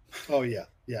hard. Oh, yeah.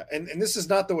 Yeah. And this is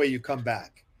not the way you come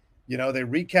back. You know, they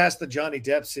recast the Johnny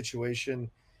Depp situation,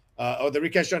 or they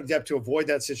recast Johnny Depp to avoid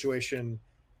that situation.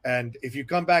 And if you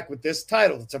come back with this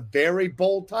title, it's a very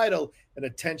bold title, an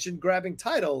attention-grabbing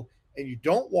title, and you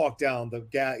don't walk down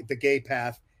the gay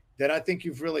path, then I think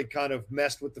you've really kind of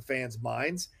messed with the fans'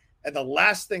 minds. And the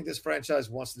last thing this franchise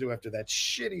wants to do after that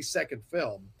shitty second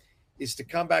film is to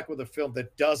come back with a film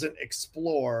that doesn't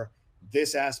explore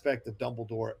this aspect of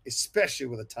Dumbledore, especially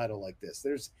with a title like this.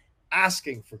 There's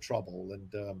asking for trouble.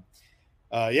 And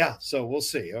so we'll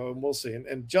see. We'll see.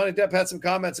 And Johnny Depp had some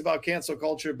comments about cancel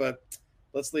culture, but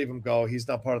let's leave him go. He's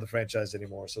not part of the franchise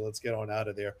anymore. So let's get on out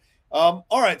of there. All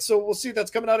right. So we'll see.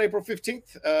 That's coming out April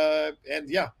 15th. And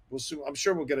yeah, we'll soon. I'm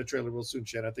sure we'll get a trailer real soon,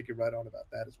 Shannon. I think you're right on about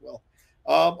that as well.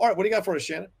 All right, what do you got for us,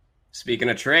 Shannon? Speaking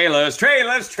of trailers,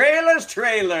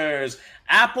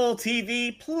 Apple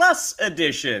TV Plus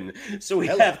edition. So we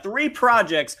have 3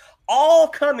 projects all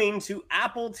coming to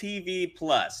Apple TV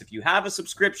Plus. If you have a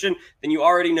subscription, then you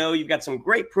already know you've got some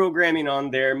great programming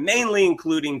on there, mainly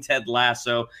including Ted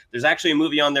Lasso. There's actually a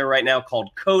movie on there right now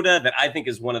called Coda that I think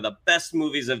is one of the best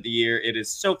movies of the year. It is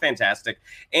so fantastic.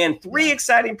 And 3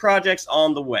 exciting projects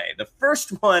on the way. The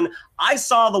first one, I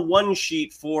saw the one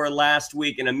sheet for last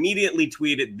week and immediately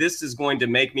tweeted, "This is going to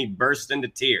make me burst into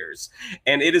tears."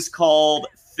 And it is called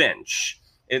Finch.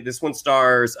 This one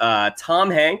stars Tom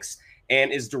Hanks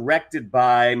and is directed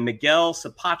by Miguel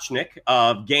Sapochnik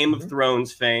of Game of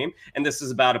Thrones fame. And this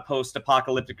is about a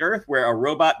post-apocalyptic Earth where a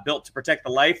robot built to protect the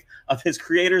life of his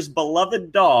creator's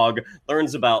beloved dog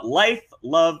learns about life,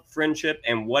 love, friendship,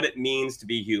 and what it means to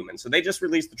be human. So they just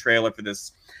released the trailer for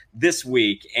this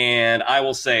week, and I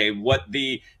will say what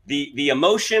the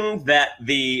emotion that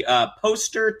the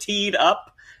poster teed up,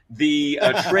 the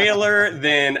trailer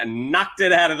then knocked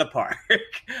it out of the park.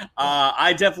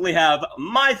 I definitely have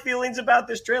my feelings about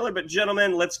this trailer, but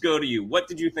gentlemen, let's go to you. What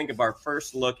did you think of our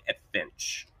first look at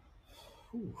Finch?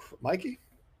 Ooh, Mikey?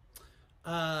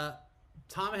 Tom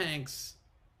Hanks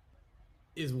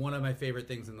is one of my favorite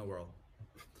things in the world.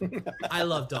 I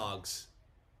love dogs.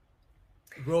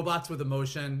 Robots with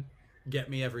emotion get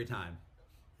me every time.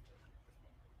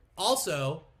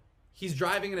 Also, he's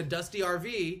driving in a dusty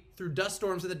RV through dust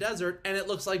storms in the desert, and it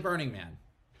looks like Burning Man.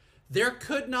 There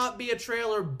could not be a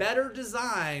trailer better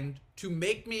designed to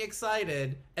make me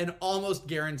excited and almost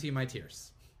guarantee my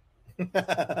tears.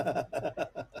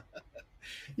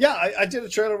 Yeah, I did a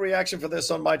trailer reaction for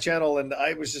this on my channel, and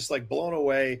I was just like blown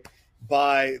away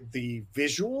by the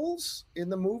visuals in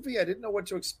the movie. I didn't know what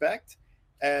to expect.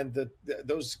 And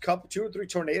those 2 or 3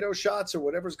 tornado shots or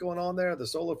whatever's going on there, the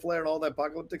solar flare and all that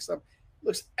apocalyptic stuff,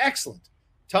 looks excellent.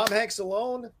 Tom Hanks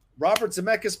alone, Robert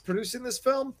Zemeckis producing this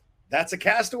film, that's a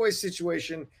Castaway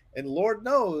situation. And Lord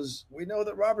knows, we know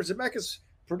that Robert Zemeckis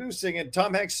producing and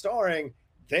Tom Hanks starring,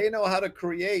 they know how to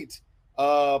create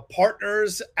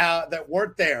partners that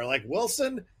weren't there, like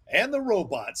Wilson and the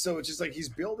robot. So it's just like he's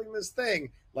building this thing,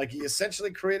 like he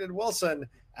essentially created Wilson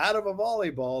out of a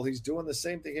volleyball. He's doing the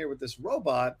same thing here with this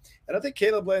robot. And I think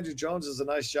Caleb Landry Jones does a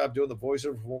nice job doing the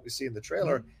voiceover for what we see in the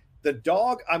trailer. Mm-hmm. The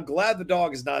dog, I'm glad the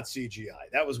dog is not CGI.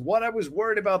 That was what I was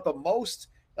worried about the most.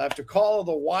 After Call of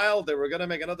the Wild, they were going to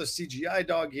make another CGI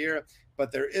dog here,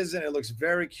 but there isn't. It looks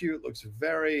very cute, looks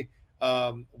very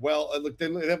look,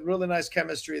 they have really nice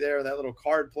chemistry there. That little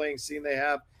card playing scene they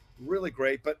have, really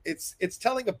great. But it's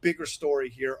telling a bigger story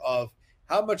here of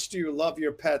how much do you love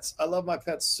your pets? I love my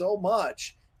pets so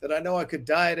much that I know I could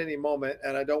die at any moment,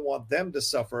 and I don't want them to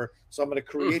suffer. So I'm going to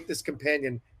create this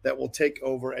companion that will take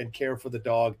over and care for the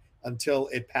dog until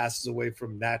it passes away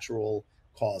from natural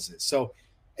causes. So,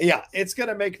 yeah, it's going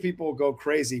to make people go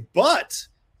crazy. But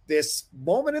this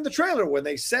moment in the trailer when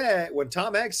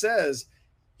Tom Hanks says,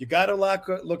 you got to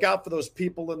look out for those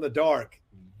people in the dark,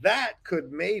 that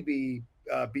could maybe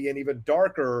be an even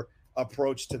darker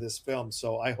approach to this film.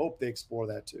 So I hope they explore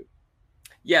that too.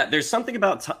 Yeah, there's something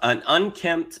about an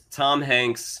unkempt Tom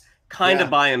Hanks kind of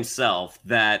by himself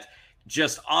that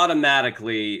just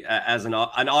automatically, as an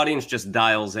audience, just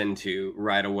dials into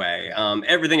right away.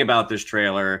 Everything about this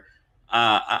trailer,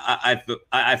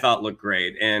 I thought looked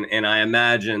great, and I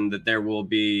imagine that there will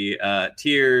be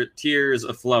tears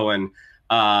a flowing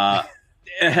by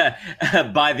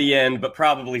the end, but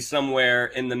probably somewhere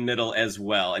in the middle as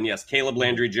well. And yes, Caleb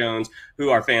Landry Jones, who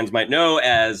our fans might know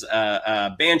as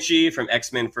Banshee from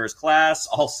X-Men First Class,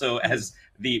 also as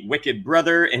the Wicked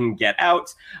brother in Get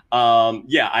Out.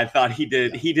 I thought he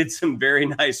did some very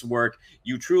nice work.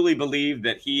 You truly believe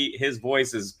that his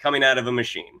voice is coming out of a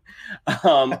machine.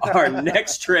 Our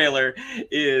next trailer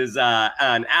is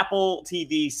an Apple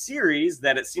TV series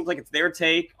that it seems like it's their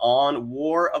take on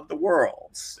War of the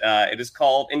Worlds. It is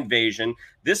called Invasion.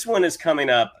 This one is coming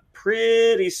up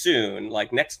pretty soon,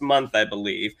 like next month, I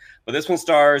believe. But this one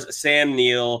stars Sam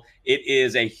Neill. It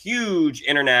is a huge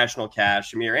international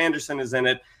cast. Shamir Anderson is in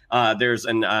it. There's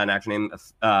an actor named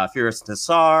Firas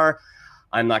Nassar.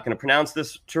 I'm not going to pronounce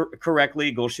this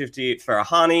correctly. Golshifty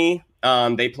Farahani.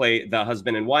 They play the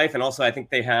husband and wife. And also I think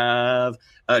they have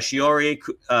Shiori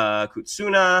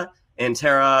Kutsuna and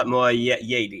Tara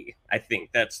Moayedi. I think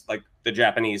that's like the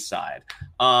Japanese side.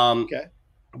 Okay.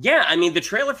 Yeah, I mean, the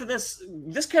trailer for this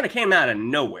kind of came out of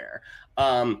nowhere.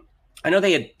 I know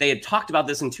they had talked about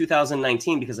this in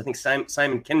 2019 because I think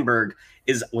Simon Kinberg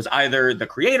was either the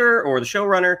creator or the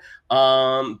showrunner.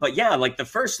 But yeah, like the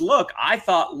first look, I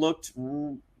thought looked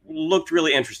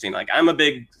really interesting. Like I'm a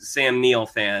big Sam Neill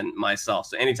fan myself,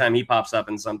 so anytime he pops up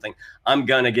in something, I'm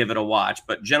gonna give it a watch.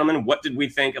 But gentlemen, what did we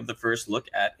think of the first look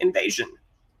at Invasion?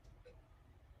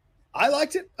 I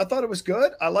liked it. I thought it was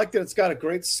good. I like that it's got a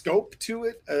great scope to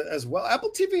it as well. Apple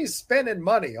TV is spending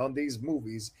money on these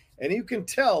movies, and you can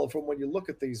tell from when you look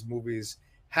at these movies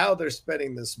how they're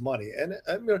spending this money. And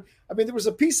I mean, there was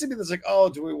a piece of me that's like, oh,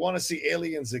 do we want to see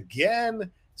aliens again?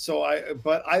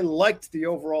 But I liked the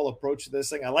overall approach to this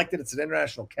thing. I like that it's an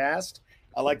international cast.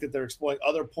 I like that they're exploring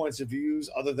other points of views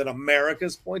other than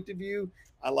America's point of view.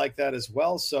 I like that as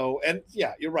well. So, and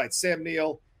yeah, you're right. Sam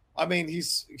Neill, I mean,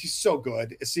 he's so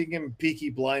good. Seeing him in Peaky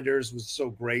Blinders was so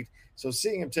great. So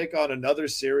seeing him take on another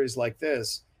series like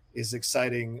this is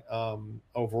exciting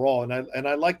overall. And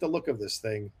I like the look of this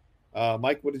thing.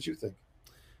 Mike, what did you think?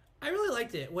 I really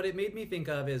liked it. What it made me think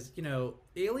of is,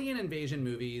 alien invasion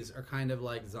movies are kind of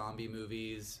like zombie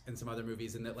movies and some other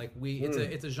movies in that like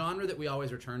it's a genre that we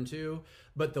always return to,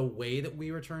 but the way that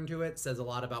we return to it says a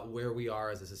lot about where we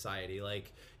are as a society.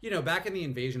 Like, back in the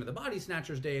Invasion of the Body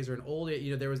Snatchers days or in old,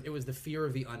 it was the fear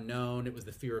of the unknown. It was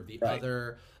the fear of the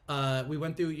other. We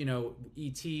went through,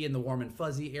 E.T. and the warm and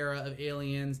fuzzy era of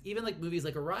aliens, even like movies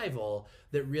like Arrival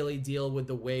that really deal with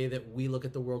the way that we look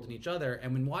at the world and each other.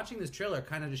 And when watching this trailer,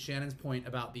 kind of to Shannon's point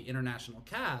about the international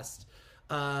cast,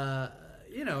 and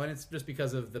it's just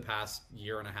because of the past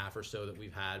year and a half or so that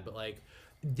we've had. But like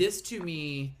this, to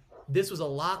me, this was a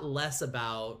lot less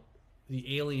about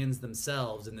the aliens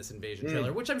themselves in this Invasion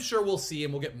trailer, which I'm sure we'll see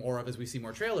and we'll get more of as we see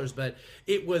more trailers. But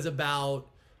it was about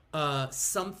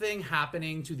something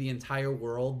happening to the entire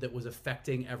world that was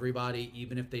affecting everybody,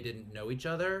 even if they didn't know each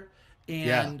other.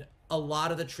 And a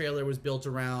lot of the trailer was built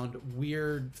around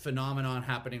weird phenomenon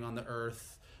happening on the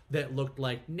Earth that looked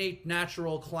like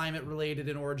natural, climate related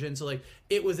in origin. So like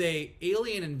it was a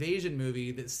alien invasion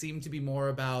movie that seemed to be more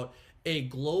about a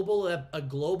global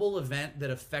event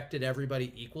that affected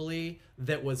everybody equally,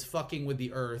 that was fucking with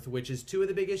the Earth, which is two of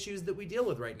the big issues that we deal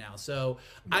with right now. So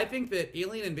I think that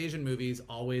alien invasion movies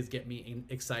always get me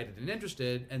excited and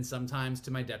interested, and sometimes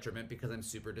to my detriment because I'm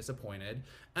super disappointed,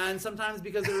 and sometimes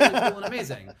because they're really cool and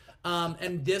amazing.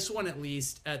 And this one, at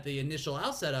least at the initial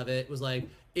outset of it, was like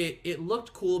it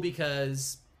looked cool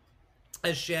because,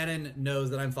 as Shannon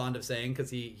knows that I'm fond of saying, because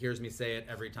he hears me say it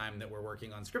every time that we're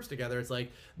working on scripts together, it's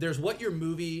like there's what your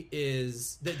movie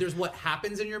is, there's what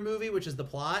happens in your movie, which is the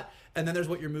plot, and then there's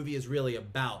what your movie is really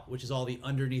about, which is all the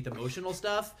underneath emotional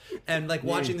stuff. And like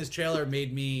watching this trailer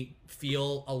made me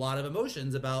feel a lot of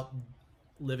emotions about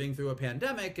living through a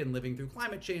pandemic and living through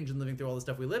climate change and living through all the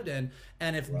stuff we lived in.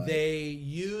 And if they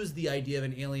use the idea of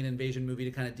an alien invasion movie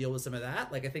to kind of deal with some of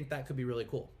that, like I think that could be really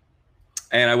cool.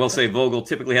 And I will say Vogel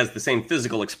typically has the same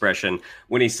physical expression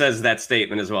when he says that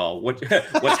statement as well.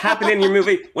 What's happening in your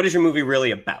movie? What is your movie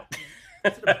really about?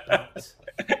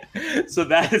 So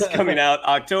that is coming out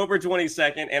October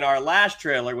 22nd. And our last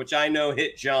trailer, which I know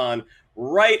hit John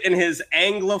right in his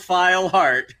Anglophile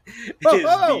heart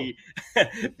is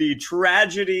the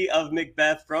tragedy of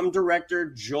Macbeth from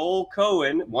director Joel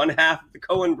Cohen, one half of the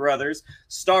Coen brothers,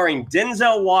 starring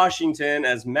Denzel Washington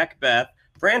as Macbeth,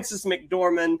 Frances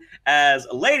McDormand as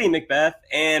Lady Macbeth,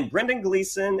 and Brendan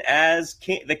Gleeson as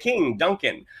the King,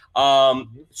 Duncan.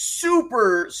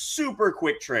 Super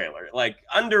quick trailer, like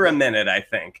under a minute, I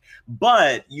think.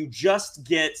 But you just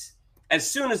get, as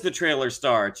soon as the trailer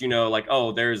starts, you know, like,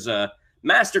 oh, there's a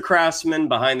master craftsman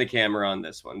behind the camera on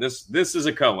this one. This is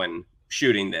a Coen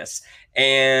shooting this.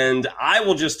 And I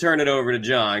will just turn it over to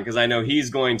John because I know he's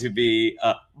going to be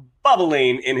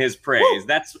bubbling in his praise.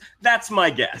 Woo! That's my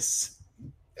guess.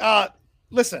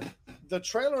 Listen, the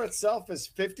trailer itself is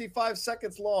 55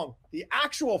 seconds long. The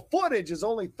actual footage is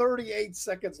only 38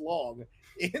 seconds long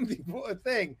in the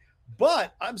thing.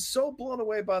 But I'm so blown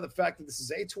away by the fact that this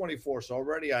is A24, so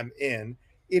already I'm in.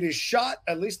 It is shot,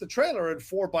 at least the trailer, in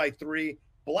 4:3,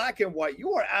 black and white.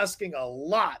 You are asking a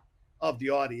lot of the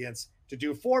audience to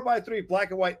do 4:3,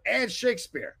 black and white, and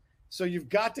Shakespeare. So you've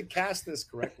got to cast this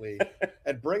correctly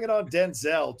and bring it on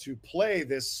Denzel to play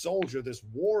this soldier, this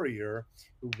warrior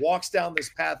who walks down this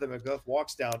path that Macbeth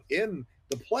walks down in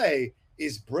the play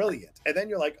is brilliant. And then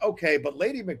you're like, okay, but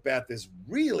Lady Macbeth is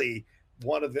really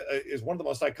one of the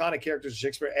most iconic characters of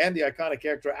Shakespeare and the iconic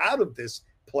character out of this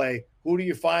play. Who do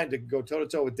you find to go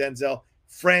toe-to-toe with Denzel?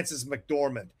 Frances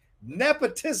McDormand.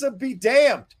 Nepotism be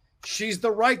damned. She's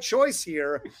the right choice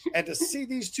here. And to see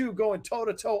these two going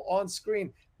toe-to-toe on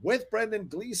screen with Brendan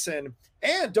Gleeson,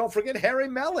 and don't forget Harry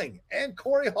Melling and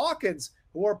Corey Hawkins,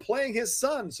 who are playing his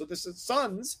son. So this is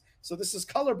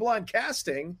colorblind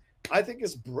casting. I think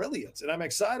is brilliant, and I'm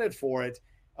excited for it.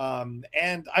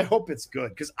 And I hope it's good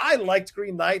because I liked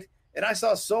Green Knight, and I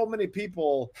saw so many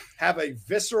people have a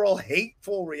visceral,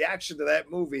 hateful reaction to that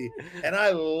movie, and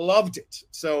I loved it.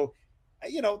 So,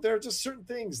 you know, there are just certain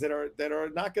things that are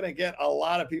not going to get a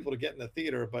lot of people to get in the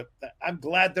theater, but I'm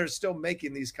glad they're still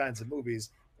making these kinds of movies.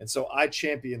 And so I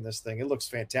champion this thing. It looks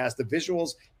fantastic. The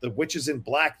visuals, the witches in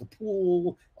black, the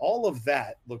pool, all of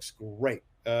that looks great.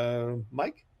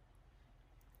 Mike?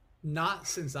 Not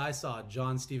since I saw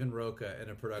John Stephen Roca in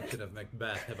a production of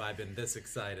Macbeth have I been this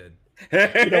excited.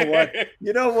 You know what?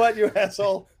 You know what, you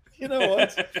asshole? You know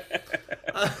what?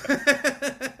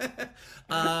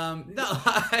 No,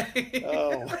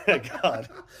 oh my God,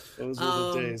 those were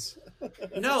the days.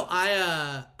 No,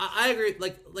 I agree.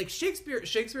 Like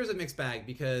Shakespeare's a mixed bag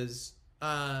because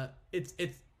it's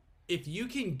if you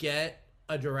can get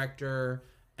a director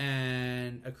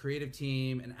and a creative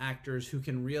team and actors who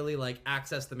can really like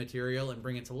access the material and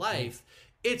bring it to life,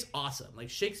 it's awesome. Like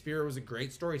Shakespeare was a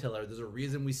great storyteller. There's a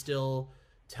reason we still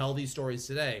tell these stories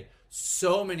today.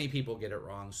 So many people get it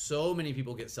wrong. So many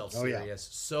people get self-serious. Oh, yeah.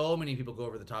 So many people go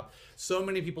over the top. So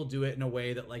many people do it in a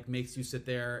way that like makes you sit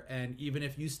there. And even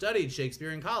if you studied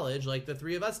Shakespeare in college, like the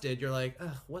three of us did, you're like,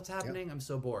 ugh, what's happening? Yep. I'm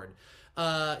so bored.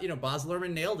 You know, Baz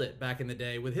Luhrmann nailed it back in the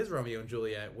day with his Romeo and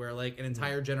Juliet, where like an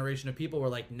entire generation of people were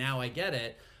like, now I get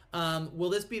it. Will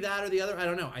this be that or the other? I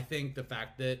don't know. I think the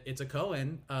fact that it's a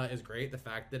Coen is great. The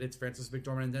fact that it's Frances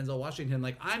McDormand and Denzel Washington,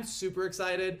 like I'm super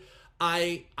excited.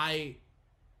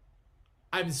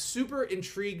 I'm super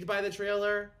intrigued by the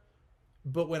trailer,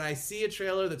 but when I see a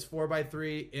trailer that's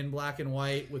 4:3 in black and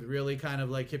white with really kind of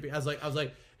like hippie, I was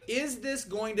like, is this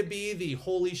going to be the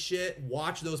holy shit,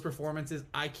 watch those performances,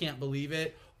 I can't believe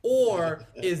it? Or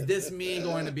is this me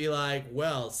going to be like,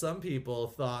 well, some people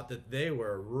thought that they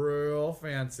were real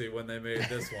fancy when they made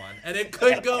this one. And it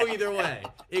could go either way.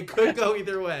 It could go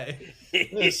either way.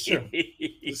 It's true.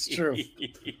 It's true.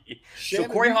 So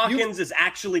Corey Hawkins is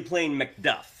actually playing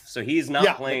Macduff. So he's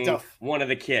not playing Macduff, one of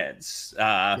the kids.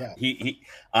 I think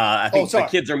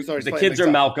the kids are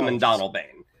Malcolm and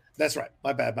Donalbain. That's right.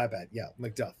 My bad. Yeah,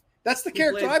 Macduff. That's the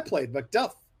character I played,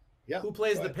 Macduff. Yeah. Who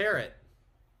plays the parrot?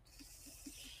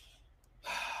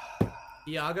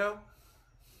 Iago?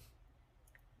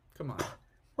 Come on.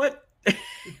 What?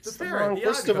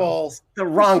 First of all, the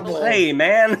wrong play,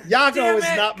 man. Iago is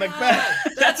not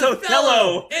Macbeth. That's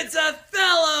Othello. It's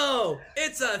Othello.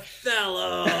 It's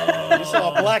Othello. You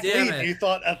saw a black lead. You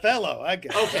thought Othello. I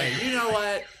guess. Okay, you know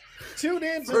what? Tune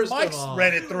in to Mike's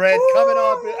Reddit thread coming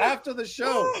up after the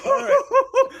show. All right.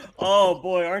 Oh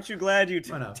boy, aren't you glad you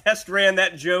test ran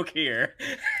that joke here?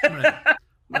 I'm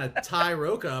gonna tie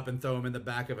Roca up and throw him in the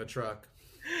back of a truck.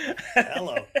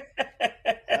 Hello.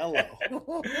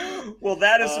 Well,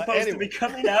 that is supposed to be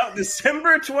coming out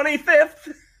December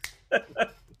 25th.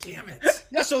 Damn it.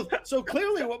 Yeah, so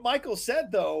clearly what Michael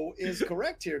said, though, is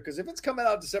correct here, because if it's coming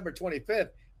out December 25th,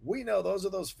 we know those are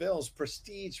those films,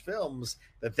 prestige films,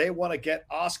 that they want to get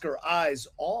Oscar eyes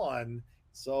on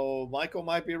So Michael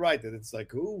might be right that it's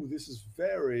like, ooh, this is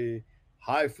very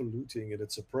highfalutin in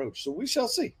its approach. So we shall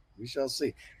see. We shall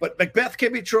see. But Macbeth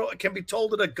can be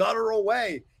told in a guttural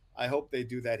way. I hope they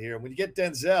do that here. And when you get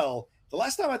Denzel, the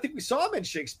last time I think we saw him in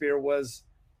Shakespeare was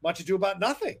Much Ado About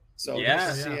Nothing. So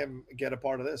nice to see him get a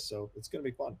part of this. So it's going to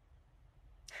be fun.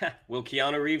 Will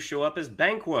Keanu Reeves show up as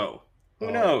Banquo? Who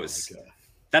Oh, knows?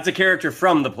 That's a character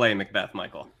from the play Macbeth,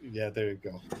 Michael. Yeah, there you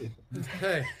go.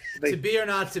 Hey, to be or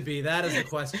not to be, that is the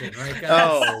question, right, guys?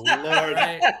 Oh, Lord.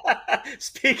 Right?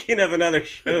 Speaking of another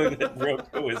show that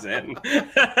Roku was in.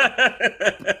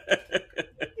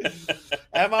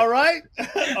 Am I right?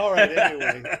 All right,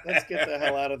 anyway, let's get the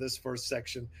hell out of this first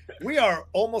section. We are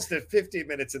almost at 50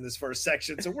 minutes in this first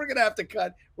section, so we're going to have to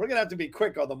cut. We're going to have to be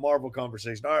quick on the Marvel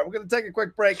conversation. All right, we're going to take a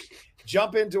quick break,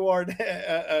 jump into our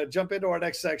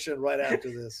next section right after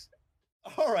this.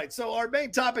 All right, so our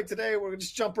main topic today, we're going to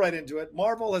just jump right into it.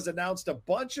 Marvel has announced a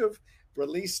bunch of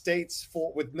release dates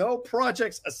with no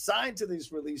projects assigned to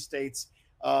these release dates.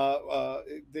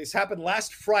 This happened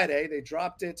last Friday. They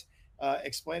dropped it.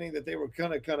 Explaining that they were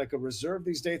going to reserve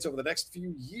these dates over the next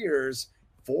few years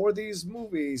for these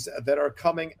movies that are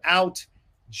coming out.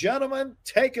 Gentlemen,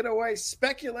 take it away.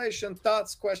 Speculation,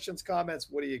 thoughts, questions, comments.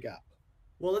 What do you got?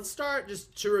 Well, let's start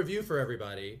just to review for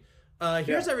everybody.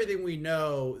 Here's everything we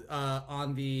know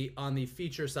on the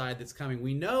feature side that's coming.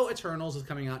 We know Eternals is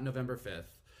coming out November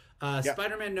 5th.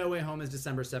 Spider-Man No Way Home is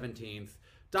December 17th.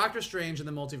 Doctor Strange and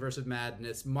the Multiverse of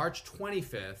Madness, March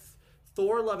 25th.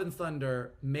 Thor Love and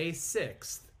Thunder, May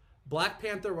 6th. Black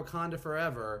Panther Wakanda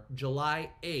Forever, July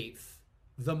 8th.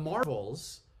 The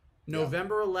Marvels,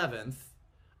 November 11th.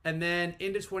 And then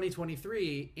into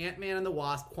 2023, Ant-Man and the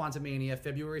Wasp, Quantumania,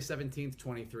 February 17th,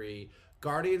 23.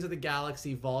 Guardians of the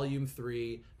Galaxy Volume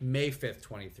 3, May 5th,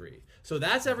 23. So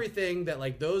that's everything that,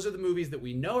 like, those are the movies that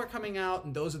we know are coming out,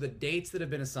 and those are the dates that have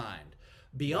been assigned.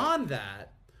 Beyond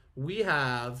that, we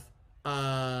have...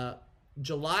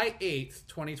 July 8th,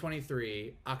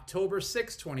 2023, October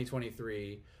 6th,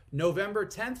 2023, November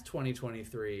 10th,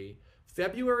 2023,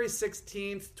 February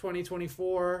 16th,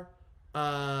 2024,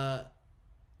 and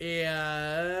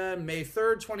May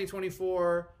 3rd,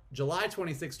 2024, July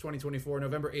 26th, 2024,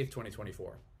 November 8th,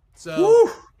 2024. So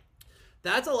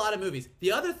that's a lot of movies.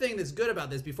 The other thing that's good about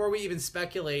this, before we even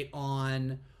speculate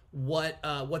on what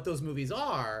those movies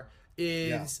are,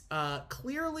 is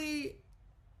clearly...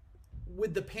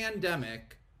 with the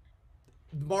pandemic,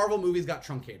 Marvel movies got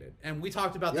truncated. And we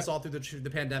talked about this all through the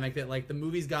pandemic, that like the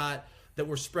movies that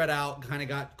were spread out kind of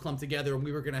got clumped together, and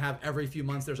we were going to have every few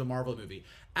months there's a Marvel movie.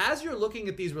 As you're looking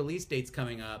at these release dates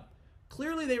coming up,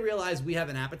 clearly they realize we have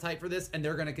an appetite for this, and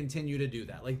they're going to continue to do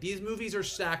that. Like, these movies are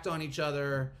stacked on each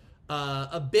other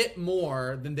a bit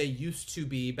more than they used to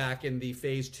be back in the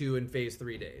Phase 2 and Phase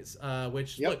 3 days,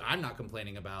 which, look, I'm not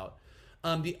complaining about.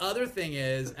 The other thing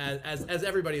is, as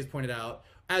everybody has pointed out,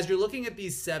 as you're looking at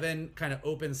these 7 kind of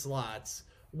open slots,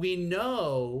 we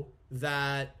know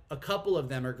that a couple of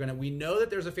them are going to... We know that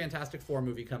there's a Fantastic Four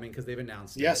movie coming because they've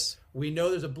announced it. We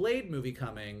know there's a Blade movie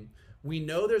coming. We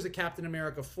know there's a Captain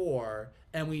America 4,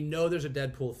 and we know there's a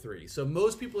Deadpool 3. So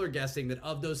most people are guessing that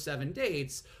of those 7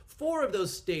 dates, 4 of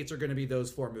those dates are going to be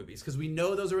those 4 movies, because we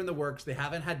know those are in the works. They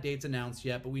haven't had dates announced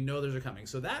yet, but we know those are coming.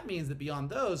 So that means that beyond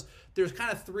those, there's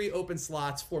kind of 3 open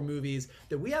slots for movies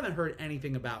that we haven't heard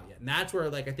anything about yet. And that's where,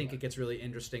 like, I think it gets really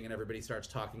interesting, and everybody starts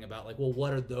talking about, like, well,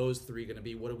 what are those 3 going to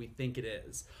be? What do we think it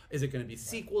is? Is it going to be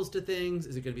sequels to things?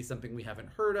 Is it going to be something we haven't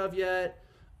heard of yet?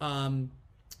 And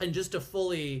just to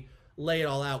fully lay it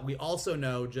all out, we also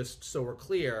know, just so we're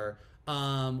clear,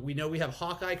 we know we have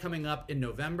Hawkeye coming up in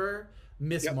November,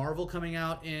 Miss Marvel coming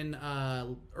out in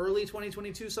early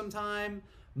 2022 sometime,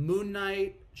 Moon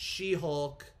Knight,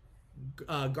 She-Hulk,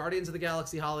 Guardians of the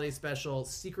Galaxy Holiday Special,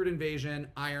 Secret Invasion,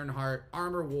 Ironheart,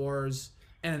 Armor Wars,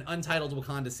 and an untitled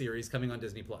Wakanda series coming on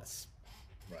Disney+.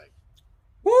 Right.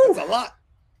 Woo! That's a lot.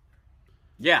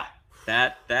 Yeah,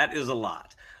 that is a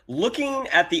lot. Looking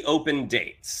at the open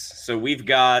dates, so we've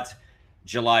got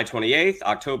July 28th,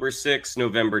 October 6th,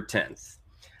 November 10th.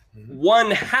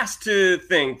 One has to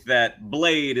think that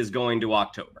Blade is going to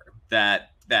October, that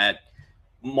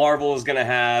Marvel is going to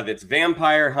have its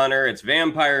Vampire Hunter, its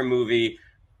vampire movie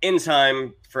in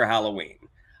time for Halloween.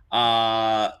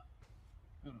 My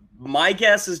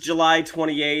guess is July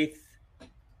 28th,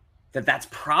 that's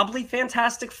probably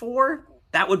Fantastic Four.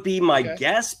 That would be my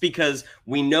guess, because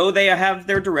we know they have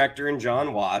their director in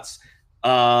John Watts.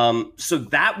 So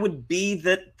that would be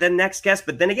the next guess.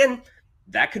 But then again,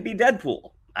 that could be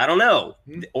Deadpool. I don't know.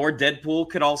 Or Deadpool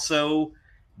could also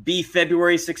be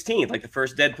February 16th, like the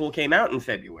first Deadpool came out in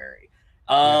February.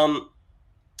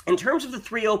 in terms of the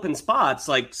 3 open spots,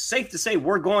 like, safe to say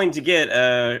we're going to get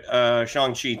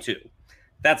Shang-Chi 2.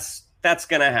 That's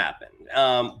going to happen.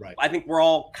 Right. I think we're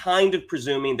all kind of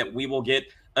presuming that we will get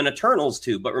an Eternals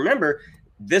 2. But remember,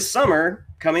 this summer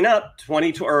coming up,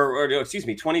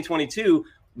 2022,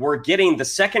 we're getting the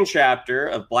second chapter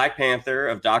of Black Panther,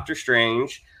 of Doctor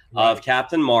Strange, of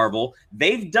Captain Marvel.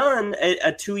 They've done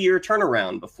a 2-year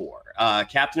turnaround before.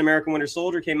 Captain America Winter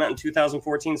Soldier came out in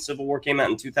 2014. Civil War came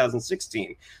out in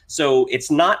 2016. So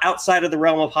it's not outside of the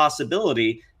realm of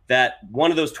possibility that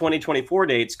one of those 2024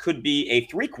 dates could be a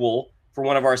threequel for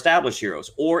one of our established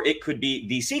heroes, or it could be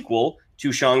the sequel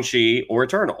to Shang-Chi or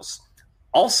Eternals.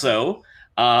 Also,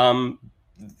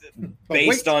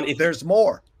 based on... There's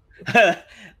more.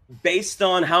 Based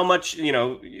on how much,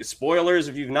 spoilers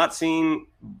if you've not seen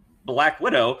Black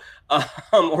Widow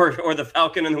or the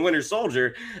Falcon and the Winter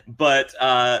Soldier, but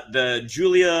the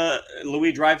Julia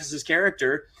Louis-Dreyfus's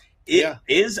character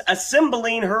is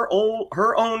assembling her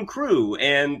own crew,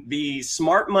 and the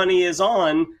smart money is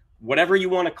on whatever you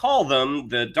want to call them,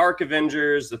 the Dark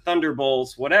Avengers, the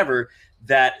Thunderbolts, whatever,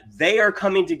 that they are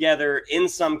coming together in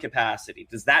some capacity.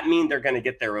 Does that mean they're going to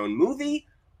get their own movie?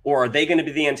 Or are they going to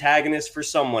be the antagonist for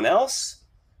someone else?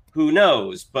 Who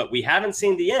knows? But we haven't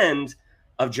seen the end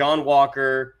of John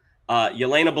Walker,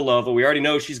 Yelena Belova. We already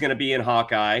know she's going to be in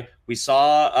Hawkeye. We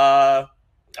saw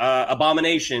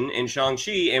Abomination in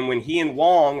Shang-Chi, and when he and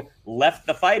Wong left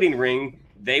the fighting ring,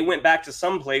 they went back to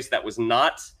some place that was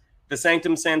not the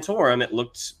Sanctum Sanctorum. It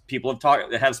looked, people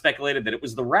have speculated that it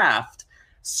was the Raft.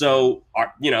 So,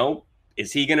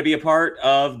 is he going to be a part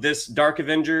of this Dark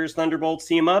Avengers Thunderbolts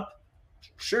team up?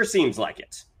 Sure seems like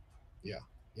it. Yeah.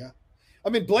 I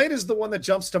mean, Blade is the one that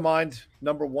jumps to mind.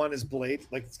 Number one is Blade.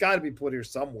 Like, it's got to be put here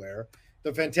somewhere.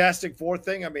 The Fantastic Four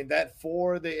thing, I mean, that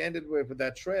 4 they ended with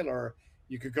that trailer,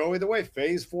 you could go either way,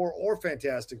 Phase 4 or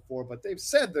Fantastic Four, but they've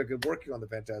said they're working on the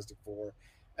Fantastic Four.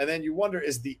 And then you wonder,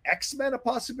 is the X-Men a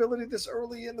possibility this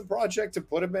early in the project to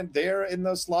put them in there in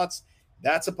those slots?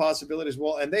 That's a possibility as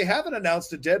well. And they haven't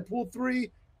announced a Deadpool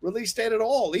 3 release date at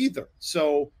all either.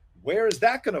 So where is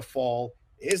that going to fall?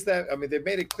 Is that, I mean, they've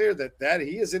made it clear that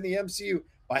he is in the MCU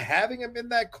by having him in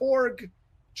that Korg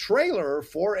trailer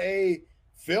for a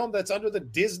film that's under the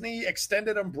Disney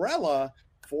extended umbrella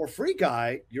for Free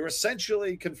Guy. You're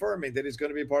essentially confirming that he's going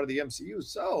to be part of the MCU.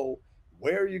 So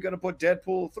where are you going to put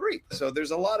Deadpool 3? So there's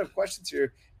a lot of questions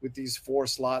here with these 4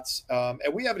 slots.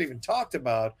 And we haven't even talked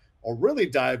about or really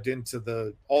dived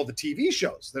into all the TV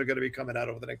shows that are going to be coming out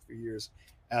over the next few years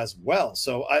as well.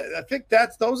 So I think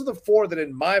those are the 4 that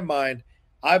in my mind,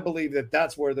 I believe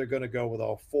that's where they're going to go with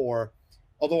all 4.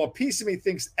 Although a piece of me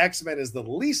thinks X-Men is the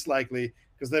least likely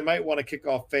because they might want to kick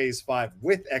off Phase 5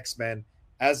 with X-Men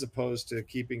as opposed to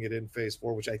keeping it in Phase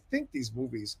 4, which I think these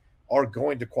movies are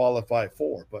going to qualify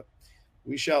for. But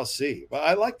we shall see. But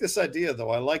I like this idea, though.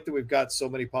 I like that we've got so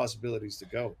many possibilities to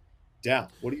go down.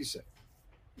 What do you say?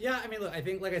 Yeah, I mean, look, I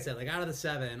think, like I said, like out of the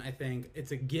 7, I think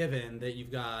it's a given that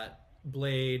you've got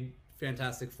Blade,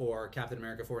 Fantastic Four, Captain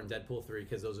America 4, and Deadpool 3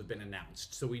 because those have been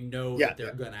announced. So we know that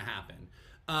they're going to happen.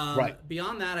 Right.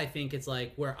 Beyond that, I think it's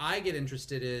like where I get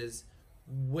interested is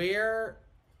where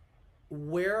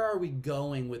are we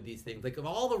going with these things? Like of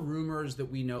all the rumors that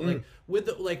we know, like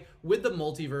with the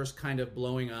multiverse kind of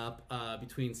blowing up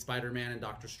between Spider-Man and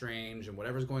Doctor Strange and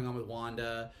whatever's going on with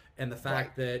Wanda and the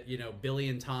fact that, Billy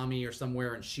and Tommy are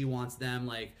somewhere and she wants them.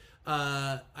 Like,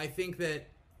 I think that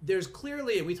there's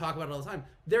clearly, and we talk about it all the time,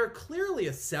 they're clearly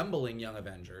assembling Young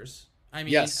Avengers. I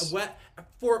mean,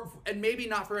 and maybe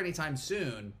not for any time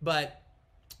soon, but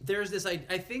there's this, I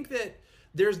think that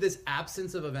there's this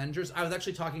absence of Avengers. I was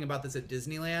actually talking about this at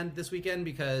Disneyland this weekend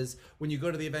because when you go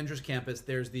to the Avengers campus,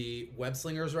 there's the Web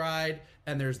Slingers ride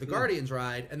and there's the Guardians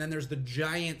ride. And then there's the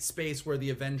giant space where the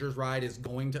Avengers ride is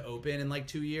going to open in like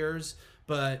 2 years,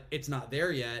 but it's not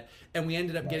there yet. And we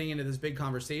ended up getting into this big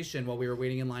conversation while we were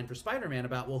waiting in line for Spider-Man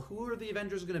about, well, who are the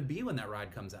Avengers going to be when that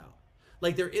ride comes out?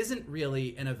 Like there isn't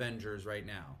really an Avengers right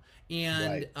now.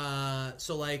 And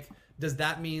so like, does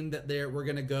that mean that we're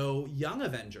going to go Young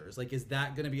Avengers? Like, is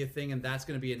that going to be a thing? And that's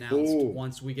going to be announced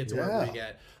once we get to where we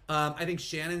get. I think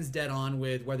Shannon's dead on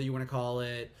with whether you want to call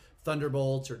it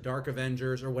Thunderbolts or Dark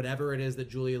Avengers or whatever it is that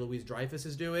Julia Louis-Dreyfus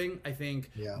is doing. I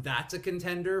think that's a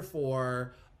contender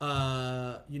for,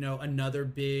 another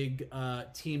big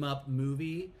team up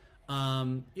movie.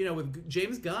 With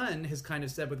James Gunn has kind of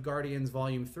said with Guardians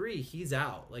Volume 3, he's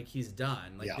out. Like, he's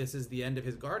done. Like, this is the end of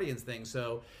his Guardians thing.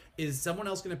 So is someone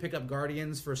else going to pick up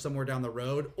Guardians for somewhere down the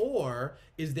road? Or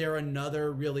is there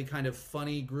another really kind of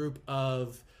funny group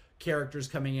of characters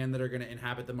coming in that are going to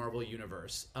inhabit the Marvel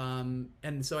universe. And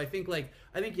so I think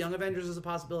Young Avengers is a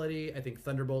possibility. I think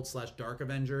Thunderbolt / Dark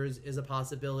Avengers is a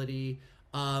possibility.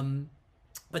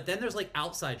 But then there's like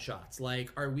outside shots.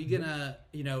 Like, are we gonna,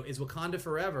 is Wakanda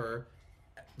Forever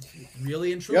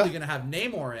really and truly gonna have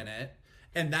Namor in it?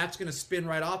 And that's gonna spin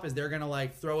right off as they're gonna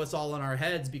like throw us all on our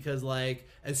heads because like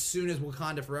as soon as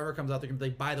Wakanda Forever comes out, they're gonna be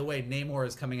like, by the way, Namor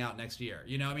is coming out next year.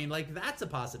 Like that's a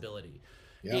possibility.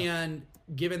 Yeah. And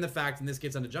given the fact, and this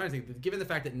gets onto Johnny's thing, given the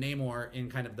fact that Namor in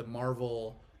kind of the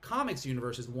Marvel Comics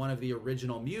universe is one of the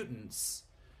original mutants,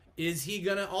 is he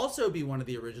going to also be one of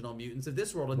the original mutants of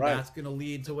this world? And that's going to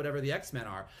lead to whatever the X-Men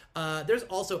are. There's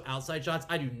also outside shots.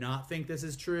 I do not think this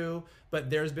is true, but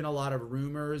there's been a lot of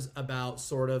rumors about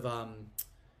sort of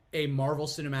a Marvel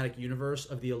Cinematic Universe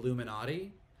of the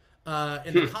Illuminati.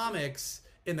 In the comics,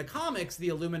 the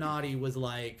Illuminati was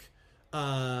like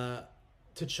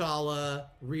T'Challa,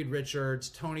 Reed Richards,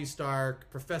 Tony Stark,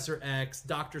 Professor X,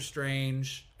 Doctor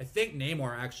Strange, I think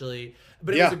Namor actually,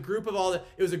 but it was a group of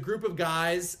it was a group of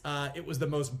guys. It was the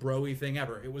most bro-y thing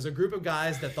ever. It was a group of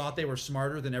guys that thought they were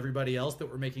smarter than everybody else, that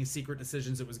were making secret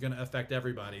decisions that was going to affect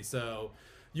everybody. So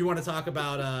you want to talk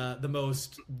about the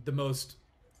most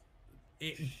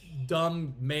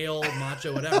dumb male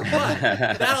macho whatever, but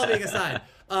that all being aside,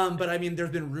 but I mean,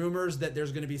 there's been rumors that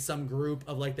there's going to be some group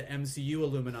of like the MCU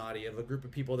Illuminati, of a group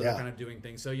of people that are kind of doing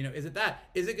things. So is it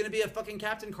going to be a fucking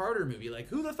Captain Carter movie? Like,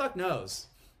 who the fuck knows?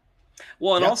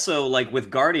 Well, and also like with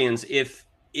Guardians, if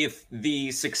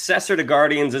the successor to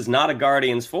Guardians is not a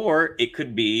Guardians 4, it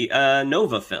could be a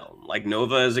Nova film. Like,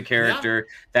 Nova is a character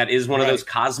that is one of those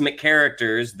cosmic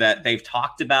characters that they've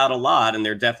talked about a lot, and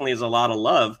there definitely is a lot of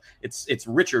love. It's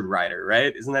Richard Rider,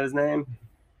 right? Isn't that his name?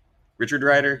 Richard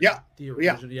Rider? Yeah.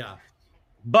 Yeah.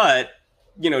 But,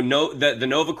 the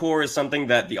Nova Corps is something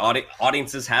that the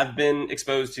audiences have been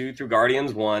exposed to through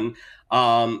Guardians 1.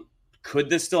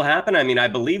 Could this still happen? I mean, I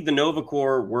believe the Nova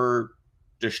Corps were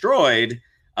destroyed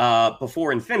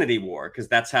before Infinity War, because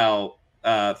that's how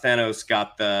Thanos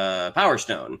got the Power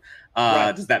Stone.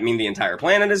 Does that mean the entire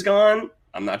planet is gone?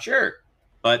 I'm not sure,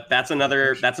 but that's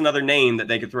another name that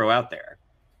they could throw out there.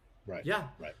 Right. Yeah.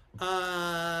 Right.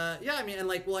 I mean,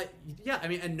 and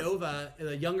and Nova,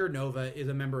 the younger Nova, is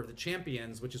a member of the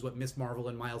Champions, which is what Miss Marvel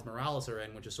and Miles Morales are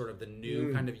in, which is sort of the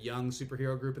new kind of young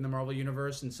superhero group in the Marvel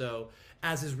universe. And so,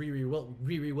 as is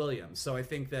Riri Williams. So I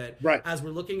think that as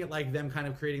we're looking at like them kind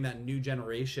of creating that new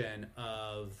generation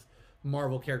of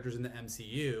Marvel characters in the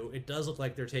MCU, it does look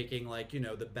like they're taking like,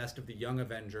 the best of the young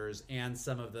Avengers and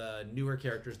some of the newer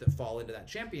characters that fall into that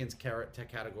Champions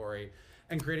category,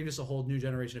 and creating just a whole new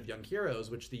generation of young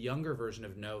heroes, which the younger version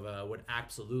of Nova would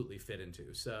absolutely fit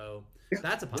into. So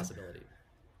that's a possibility.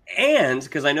 And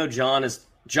because I know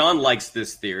John likes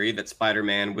this theory that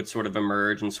Spider-Man would sort of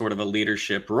emerge in sort of a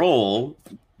leadership role.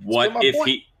 What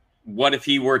if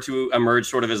he were to emerge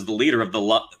sort of as the leader of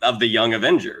the young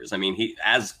Avengers? I mean, he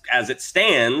as it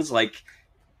stands, like,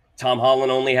 Tom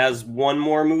Holland only has one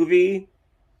more movie.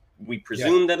 We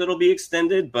presume that it'll be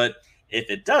extended, but if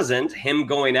it doesn't, him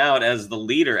going out as the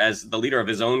leader of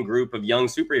his own group of young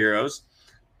superheroes,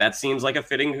 that seems like a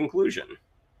fitting conclusion.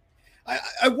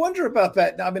 I wonder about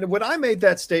that. I mean, when I made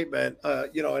that statement,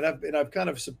 and I've kind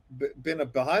of been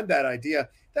behind that idea,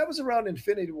 that was around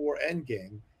Infinity War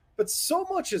Endgame. But so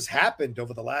much has happened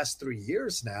over the last 3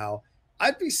 years now.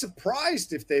 I'd be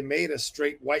surprised if they made a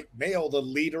straight white male the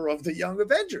leader of the Young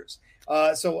Avengers.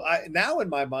 So now in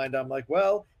my mind, I'm like,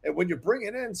 well, and when you're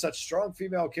bringing in such strong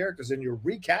female characters and you're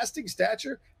recasting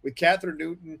Stature with Catherine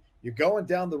Newton, you're going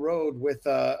down the road with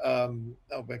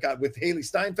with Haley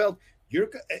Steinfeld.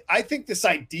 I think this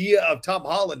idea of Tom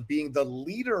Holland being the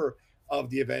leader of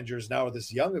the Avengers now, or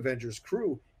this Young Avengers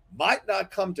crew, might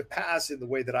not come to pass in the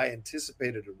way that I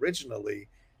anticipated originally.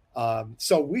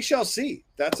 So we shall see.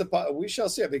 We shall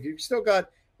see. I think you still got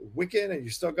Wiccan, and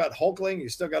you still got Hulkling, you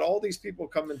still got all these people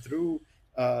coming through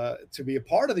to be a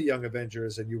part of the Young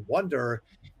Avengers, and you wonder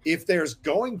if there's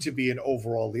going to be an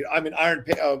overall leader. I mean,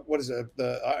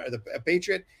 the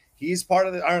Patriot? He's part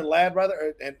of the Iron Lad,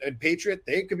 rather, and Patriot.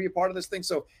 They could be a part of this thing.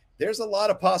 So there's a lot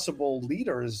of possible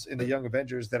leaders in the Young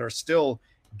Avengers that are still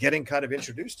getting kind of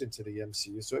introduced into the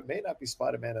MCU. So it may not be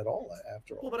Spider-Man at all,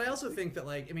 after all. Well, but I also think that,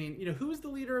 like, I mean, who's the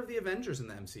leader of the Avengers in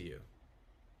the MCU?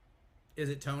 Is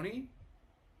it Tony?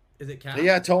 Is it Cap?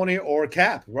 Yeah, Tony or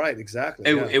Cap. Right, exactly.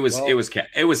 It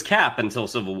was Cap until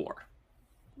Civil War.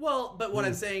 Well, but what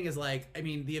I'm saying is, like, I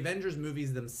mean, the Avengers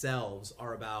movies themselves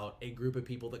are about a group of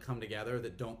people that come together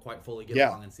that don't quite fully get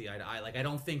along and see eye to eye. Like, I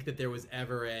don't think that there was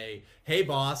ever a, hey,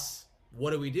 boss,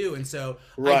 what do we do? And so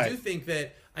I do think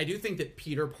that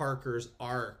Peter Parker's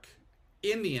arc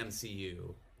in the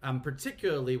MCU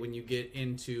particularly when you get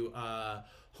into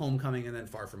Homecoming and then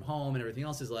Far From Home and everything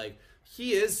else, is like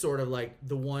he is sort of like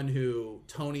the one who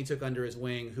Tony took under his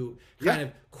wing, who kind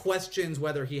of questions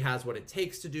whether he has what it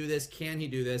takes to do this. Can he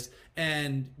do this?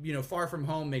 And, you know, Far From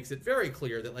Home makes it very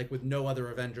clear that, like, with no other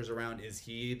Avengers around, is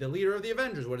he the leader of the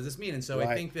Avengers? What does this mean? And so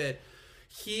I think that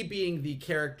he being the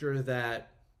character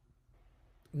that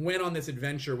went on this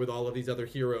adventure with all of these other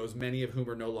heroes, many of whom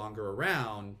are no longer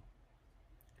around,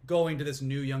 going to this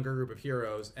new younger group of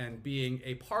heroes and being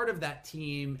a part of that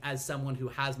team as someone who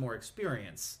has more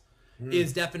experience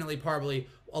is definitely probably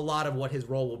a lot of what his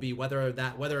role will be. Whether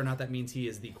or not that means he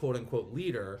is the quote unquote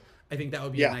leader, I think that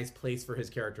would be a nice place for his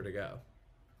character to go.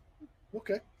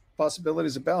 Okay.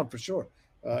 Possibilities abound for sure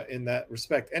in that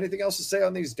respect. Anything else to say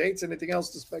on these dates? Anything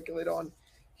else to speculate on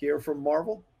here from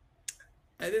Marvel?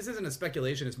 This isn't a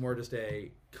speculation, it's more just a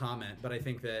comment, but I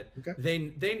think that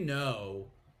they know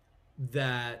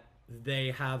that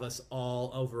they have us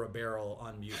all over a barrel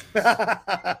on mutants.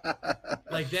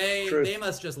 Like they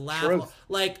must just laugh.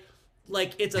 Like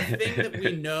it's a thing that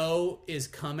we know is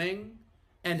coming,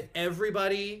 and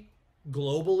everybody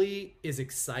globally is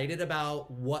excited about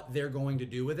what they're going to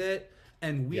do with it,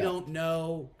 and we don't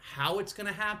know how it's going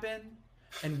to happen,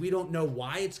 and we don't know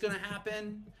why it's going to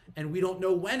happen, and we don't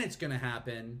know when it's going to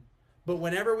happen. But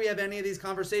whenever we have any of these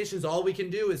conversations, all we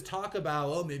can do is talk about,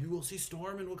 oh, maybe we'll see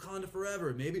Storm in Wakanda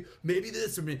forever. Maybe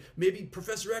this, or maybe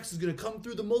Professor X is going to come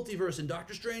through the multiverse and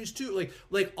Doctor Strange too.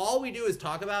 Like all we do is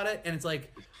talk about it. And it's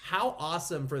like, how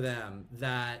awesome for them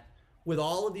that with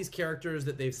all of these characters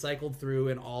that they've cycled through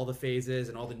in all the phases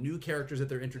and all the new characters that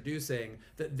they're introducing,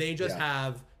 that they just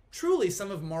have truly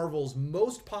some of Marvel's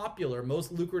most popular,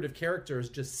 most lucrative characters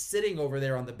just sitting over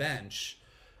there on the bench.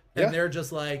 And they're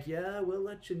just like, yeah, we'll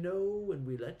let you know when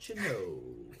we let you know.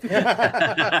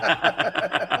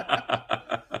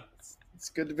 It's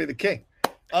good to be the king.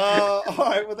 All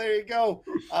right, well, there you go.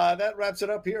 That wraps it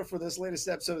up here for this latest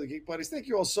episode of the Geek Buddies. Thank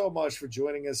you all so much for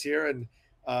joining us here and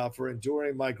for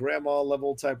enduring my grandma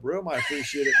level type room. I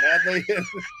appreciate it madly. And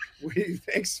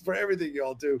thanks for everything you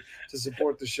all do to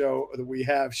support the show that we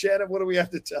have. Shannon, what do we have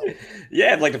to tell them?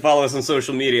 Yeah, I'd like to follow us on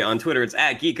social media. On Twitter, it's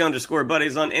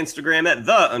 @geek_buddies. On Instagram,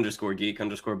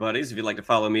 @the_geek_buddies. If you'd like to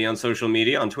follow me on social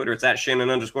media, on Twitter, it's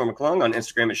 @Shannon_McClung. On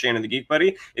Instagram, it's Shannon the Geek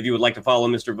Buddy. If you would like to follow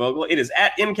Mr. Vogel, it is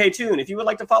 @MKToon. If you would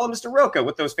like to follow Mr. Roca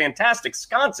with those fantastic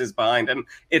sconces behind him,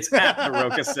 it's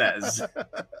 @TheRocaSays.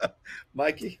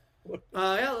 Mikey?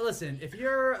 Listen, if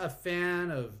you're a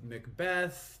fan of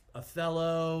Macbeth,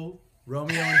 Othello,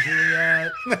 Romeo and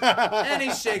Juliet,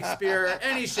 any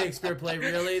Shakespeare play,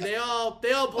 really, they all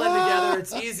blend together.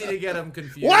 It's easy to get them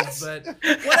confused. But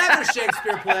whatever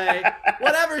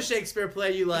Shakespeare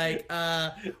play you like,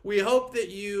 we hope that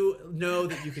you know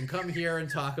that you can come here and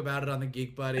talk about it on the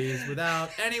Geek Buddies without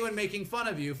anyone making fun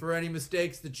of you for any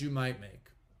mistakes that you might make.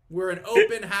 We're an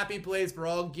open, happy place for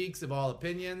all geeks of all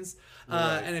opinions.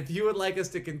 And if you would like us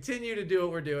to continue to do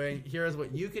what we're doing, here's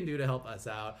what you can do to help us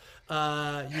out.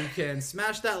 You can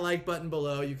smash that like button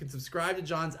below. You can subscribe to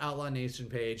John's Outlaw Nation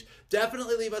page.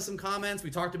 Definitely leave us some comments. We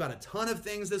talked about a ton of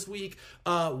things this week.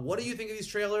 What do you think of these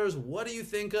trailers? What do you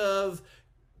think of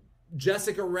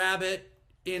Jessica Rabbit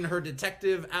in her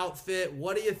detective outfit?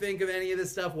 What do you think of any of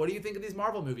this stuff? What do you think of these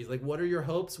Marvel movies? Like, what are your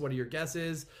hopes? What are your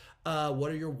guesses? What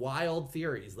are your wild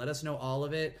theories? Let us know all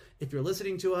of it. If you're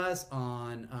listening to us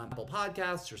on Apple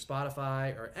Podcasts or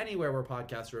Spotify or anywhere where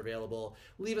podcasts are available,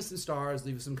 leave us some stars,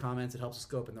 leave us some comments. It helps us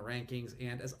go up in the rankings.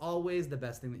 And as always, the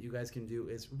best thing that you guys can do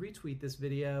is retweet this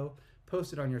video,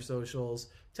 post it on your socials,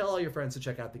 tell all your friends to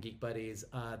check out the Geek Buddies,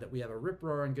 that we have a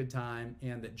rip-roaring good time,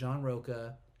 and that John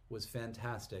Roca was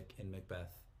fantastic in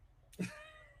Macbeth.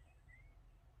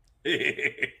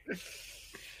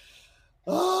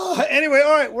 Anyway,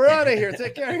 all right, we're out of here.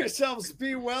 Take care of yourselves.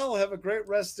 Be well. Have a great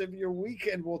rest of your week,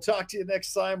 and we'll talk to you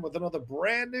next time with another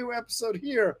brand new episode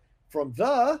here from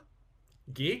the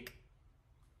Geek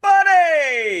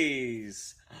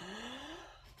Buddies.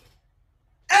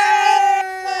 Hey!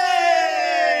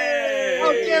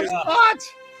 Oh, damn spot!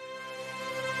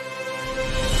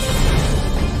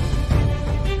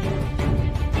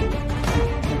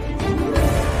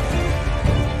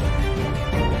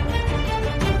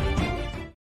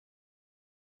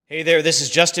 Hey there, this is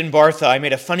Justin Bartha. I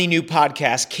made a funny new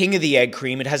podcast, King of the Egg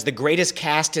Cream. It has the greatest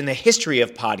cast in the history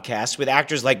of podcasts with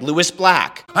actors like Louis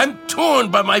Black. I'm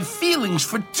torn by my feelings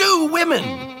for two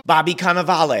women. Bobby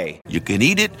Cannavale. You can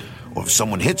eat it, or if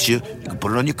someone hits you, you can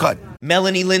put it on your cut.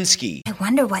 Melanie Linsky, I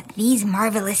wonder what these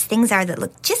marvelous things are that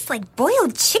look just like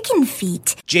boiled chicken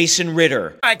feet. Jason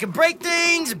Ritter, I can break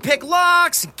things and pick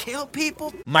locks and kill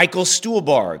people. Michael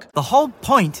Stuhlbarg, The whole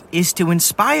point is to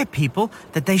inspire people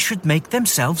that they should make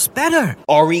themselves better.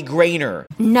 Ari Grainer,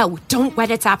 No, don't whet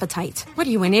its appetite. What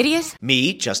are you, an idiot?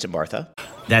 me, Justin Bartha,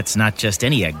 That's not just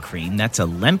any egg cream, that's a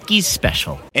Lemke's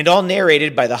special. and all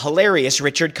narrated by the hilarious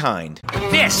Richard Kind.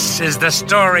 This is the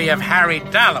story of Harry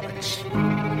Dalowitz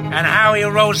and how he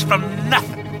rose from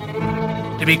nothing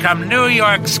to become New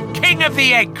York's King of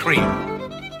the Egg Cream.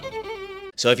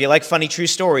 So if you like funny true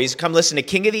stories, come listen to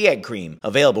King of the Egg Cream,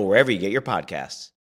 available wherever you get your podcasts.